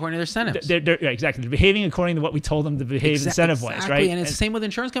behaving according to their incentives. Exactly. They're behaving according to what we told them to behave incentive-wise, right? And it's the same with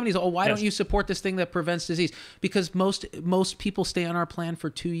insurance companies. Oh, why don't you support this thing that prevents disease? Because most people stay on our plan for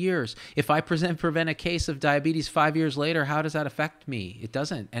 2 years. If I prevent a case of diabetes 5 years later, how does that affect me? It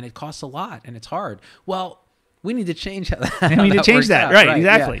doesn't, and it costs a lot, and it's hard. Well, we need to change that. We need to change that. Right,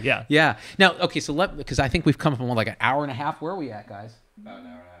 exactly. Yeah. Now, okay, so because I think we've come from like an hour and a half. Where are we at, guys? About an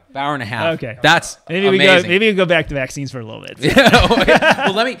hour and a half. Hour and a half. Okay. That's maybe amazing. we go back to vaccines for a little bit.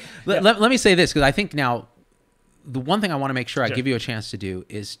 Well, let me say this, because I think now the one thing I want to make sure I give you a chance to do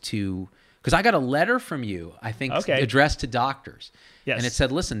is because I got a letter from you, I think, addressed to doctors. Yes. And it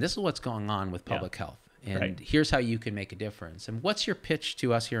said, listen, this is what's going on with public health. And Right. here's how you can make a difference. And what's your pitch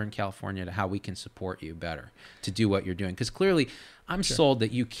to us here in California to how we can support you better to do what you're doing? Because clearly I'm sold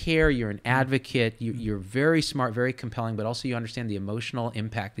that you care, you're an advocate, you're very smart, very compelling, but also you understand the emotional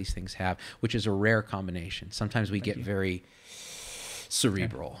impact these things have, which is a rare combination. Sometimes we get very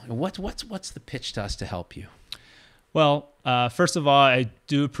cerebral. And what's the pitch to us to help you? Well, first of all, I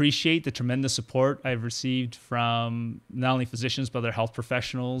do appreciate the tremendous support I've received from not only physicians, but other health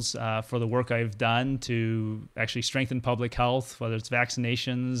professionals for the work I've done to actually strengthen public health, whether it's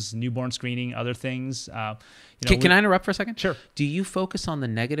vaccinations, newborn screening, other things. Can I interrupt for a second? Sure. Do you focus on the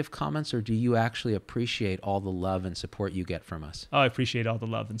negative comments, or do you actually appreciate all the love and support you get from us? Oh, I appreciate all the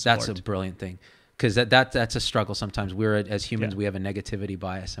love and support. That's a brilliant thing. Because that's a struggle sometimes. As humans, we have a negativity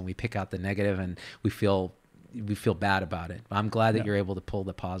bias, and we pick out the negative, and we feel bad about it. I'm glad that you're able to pull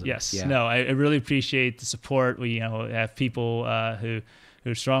the positive. Yes. Yeah. No, I really appreciate the support. We have people who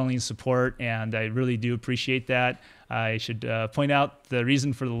strongly support, and I really do appreciate that. I should point out the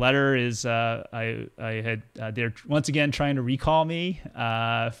reason for the letter is they're once again trying to recall me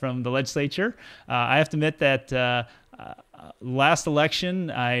from the legislature. I have to admit that last election,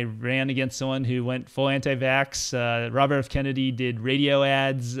 I ran against someone who went full anti-vax. Robert F. Kennedy did radio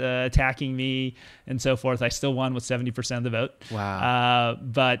ads attacking me and so forth. I still won with 70% of the vote. Wow.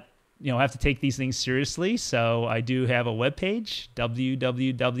 But I have to take these things seriously. So I do have a webpage,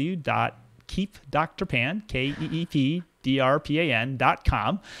 www.keepdrpan,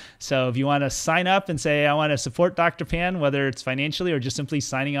 KEEPDRPAN.com. So if you want to sign up and say, I want to support Dr. Pan, whether it's financially or just simply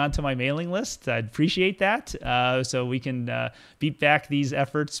signing on to my mailing list, I'd appreciate that. So we can beat back these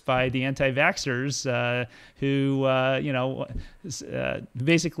efforts by the anti-vaxxers who,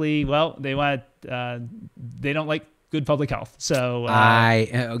 basically, well, they don't like good public health. So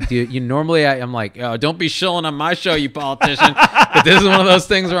normally I'm like, oh, don't be shilling on my show, you politician. But this is one of those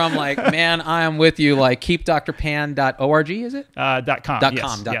things where I'm like, man, I am with you. Like, keepdrpan.org, is it? .com.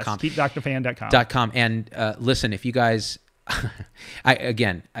 .com. Keepdrpan.com. And listen, if you guys, I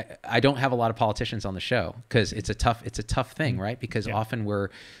don't have a lot of politicians on the show because it's a tough thing, right? Because often we're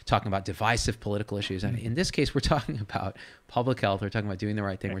talking about divisive political issues. And in this case, we're talking about public health. We're talking about doing the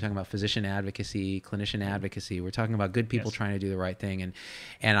right thing. We're talking about physician advocacy, clinician advocacy. We're talking about good people trying to do the right thing.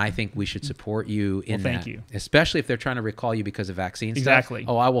 And I think we should support you in that. Thank you. Especially if they're trying to recall you because of vaccine Exactly.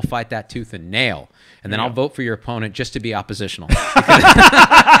 stuff. Oh, I will fight that tooth and nail. And then I'll vote for your opponent just to be oppositional.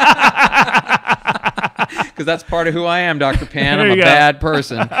 Because that's part of who I am, Dr. Pan. I'm a bad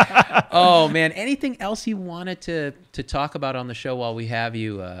person. Oh, man. Anything else you wanted to talk about on the show while we have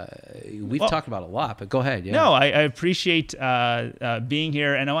you? We've talked about a lot, but go ahead. Yeah. No, I appreciate being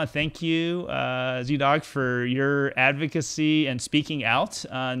here. And I want to thank you, ZDogg, for your advocacy and speaking out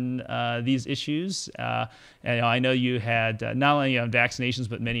on these issues. And I know you had not only on vaccinations,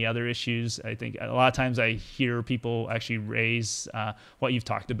 but many other issues. I think a lot of times I hear people actually raise what you've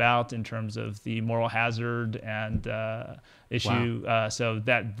talked about in terms of the moral hazard and issue. Wow. So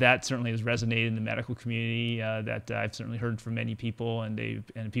that certainly has resonated in the medical community. That I've certainly heard from many people,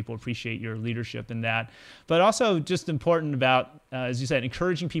 and people appreciate your leadership in that. But also just important about, as you said,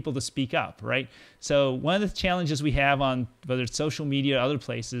 encouraging people to speak up, right? So one of the challenges we have on whether it's social media or other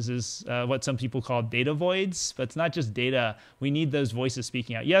places is what some people call data voids, but it's not just data. We need those voices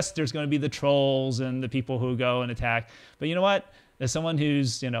speaking out. Yes, there's going to be the trolls and the people who go and attack, but you know what? As someone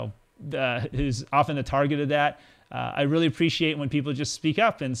who's who's often a target of that, I really appreciate when people just speak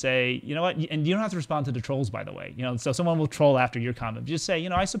up and say, you know what, and you don't have to respond to the trolls, by the way. So someone will troll after your comment. Just say,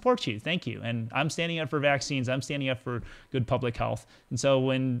 I support you, thank you, and I'm standing up for vaccines. I'm standing up for good public health. And so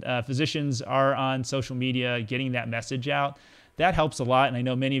when physicians are on social media getting that message out, that helps a lot, and I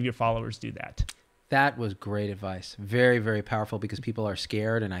know many of your followers do that. That was great advice. Very, very powerful because people are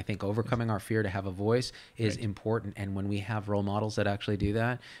scared. And I think overcoming our fear to have a voice is important. And when we have role models that actually do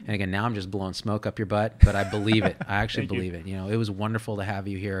that, and again, now I'm just blowing smoke up your butt, but I believe it. I actually believe it. It was wonderful to have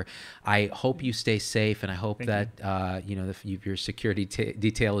you here. I hope you stay safe. And I hope that, your security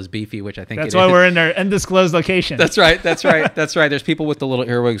detail is beefy, which I think that's why is. We're in our undisclosed location. That's right. That's right. That's right. There's people with the little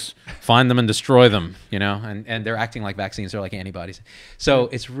earwigs. Find them and destroy them, and they're acting like vaccines. They're like antibodies. So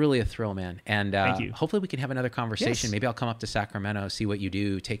it's really a thrill, man. And hopefully we can have another conversation. Yes. Maybe I'll come up to Sacramento, see what you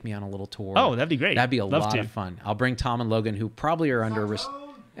do, take me on a little tour. Oh, that'd be great. That'd be a lot of fun. I'll bring Tom and Logan, who probably are under the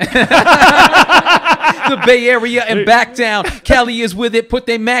Bay Area and back down. Cali is with it. Put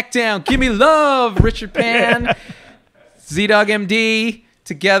they Mac down. Give me love, Richard Pan. ZDoggMD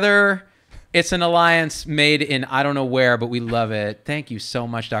together. It's an alliance made in I don't know where, but we love it. Thank you so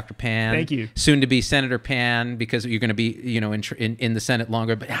much, Dr. Pan. Thank you. Soon to be Senator Pan, because you're going to be, in the Senate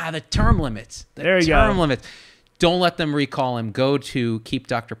longer. But the term limits. There you go. Term limits. Don't let them recall him. Go to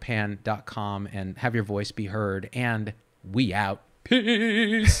keepdrpan.com and have your voice be heard. And we out.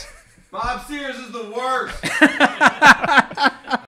 Peace. Bob Sears is the worst.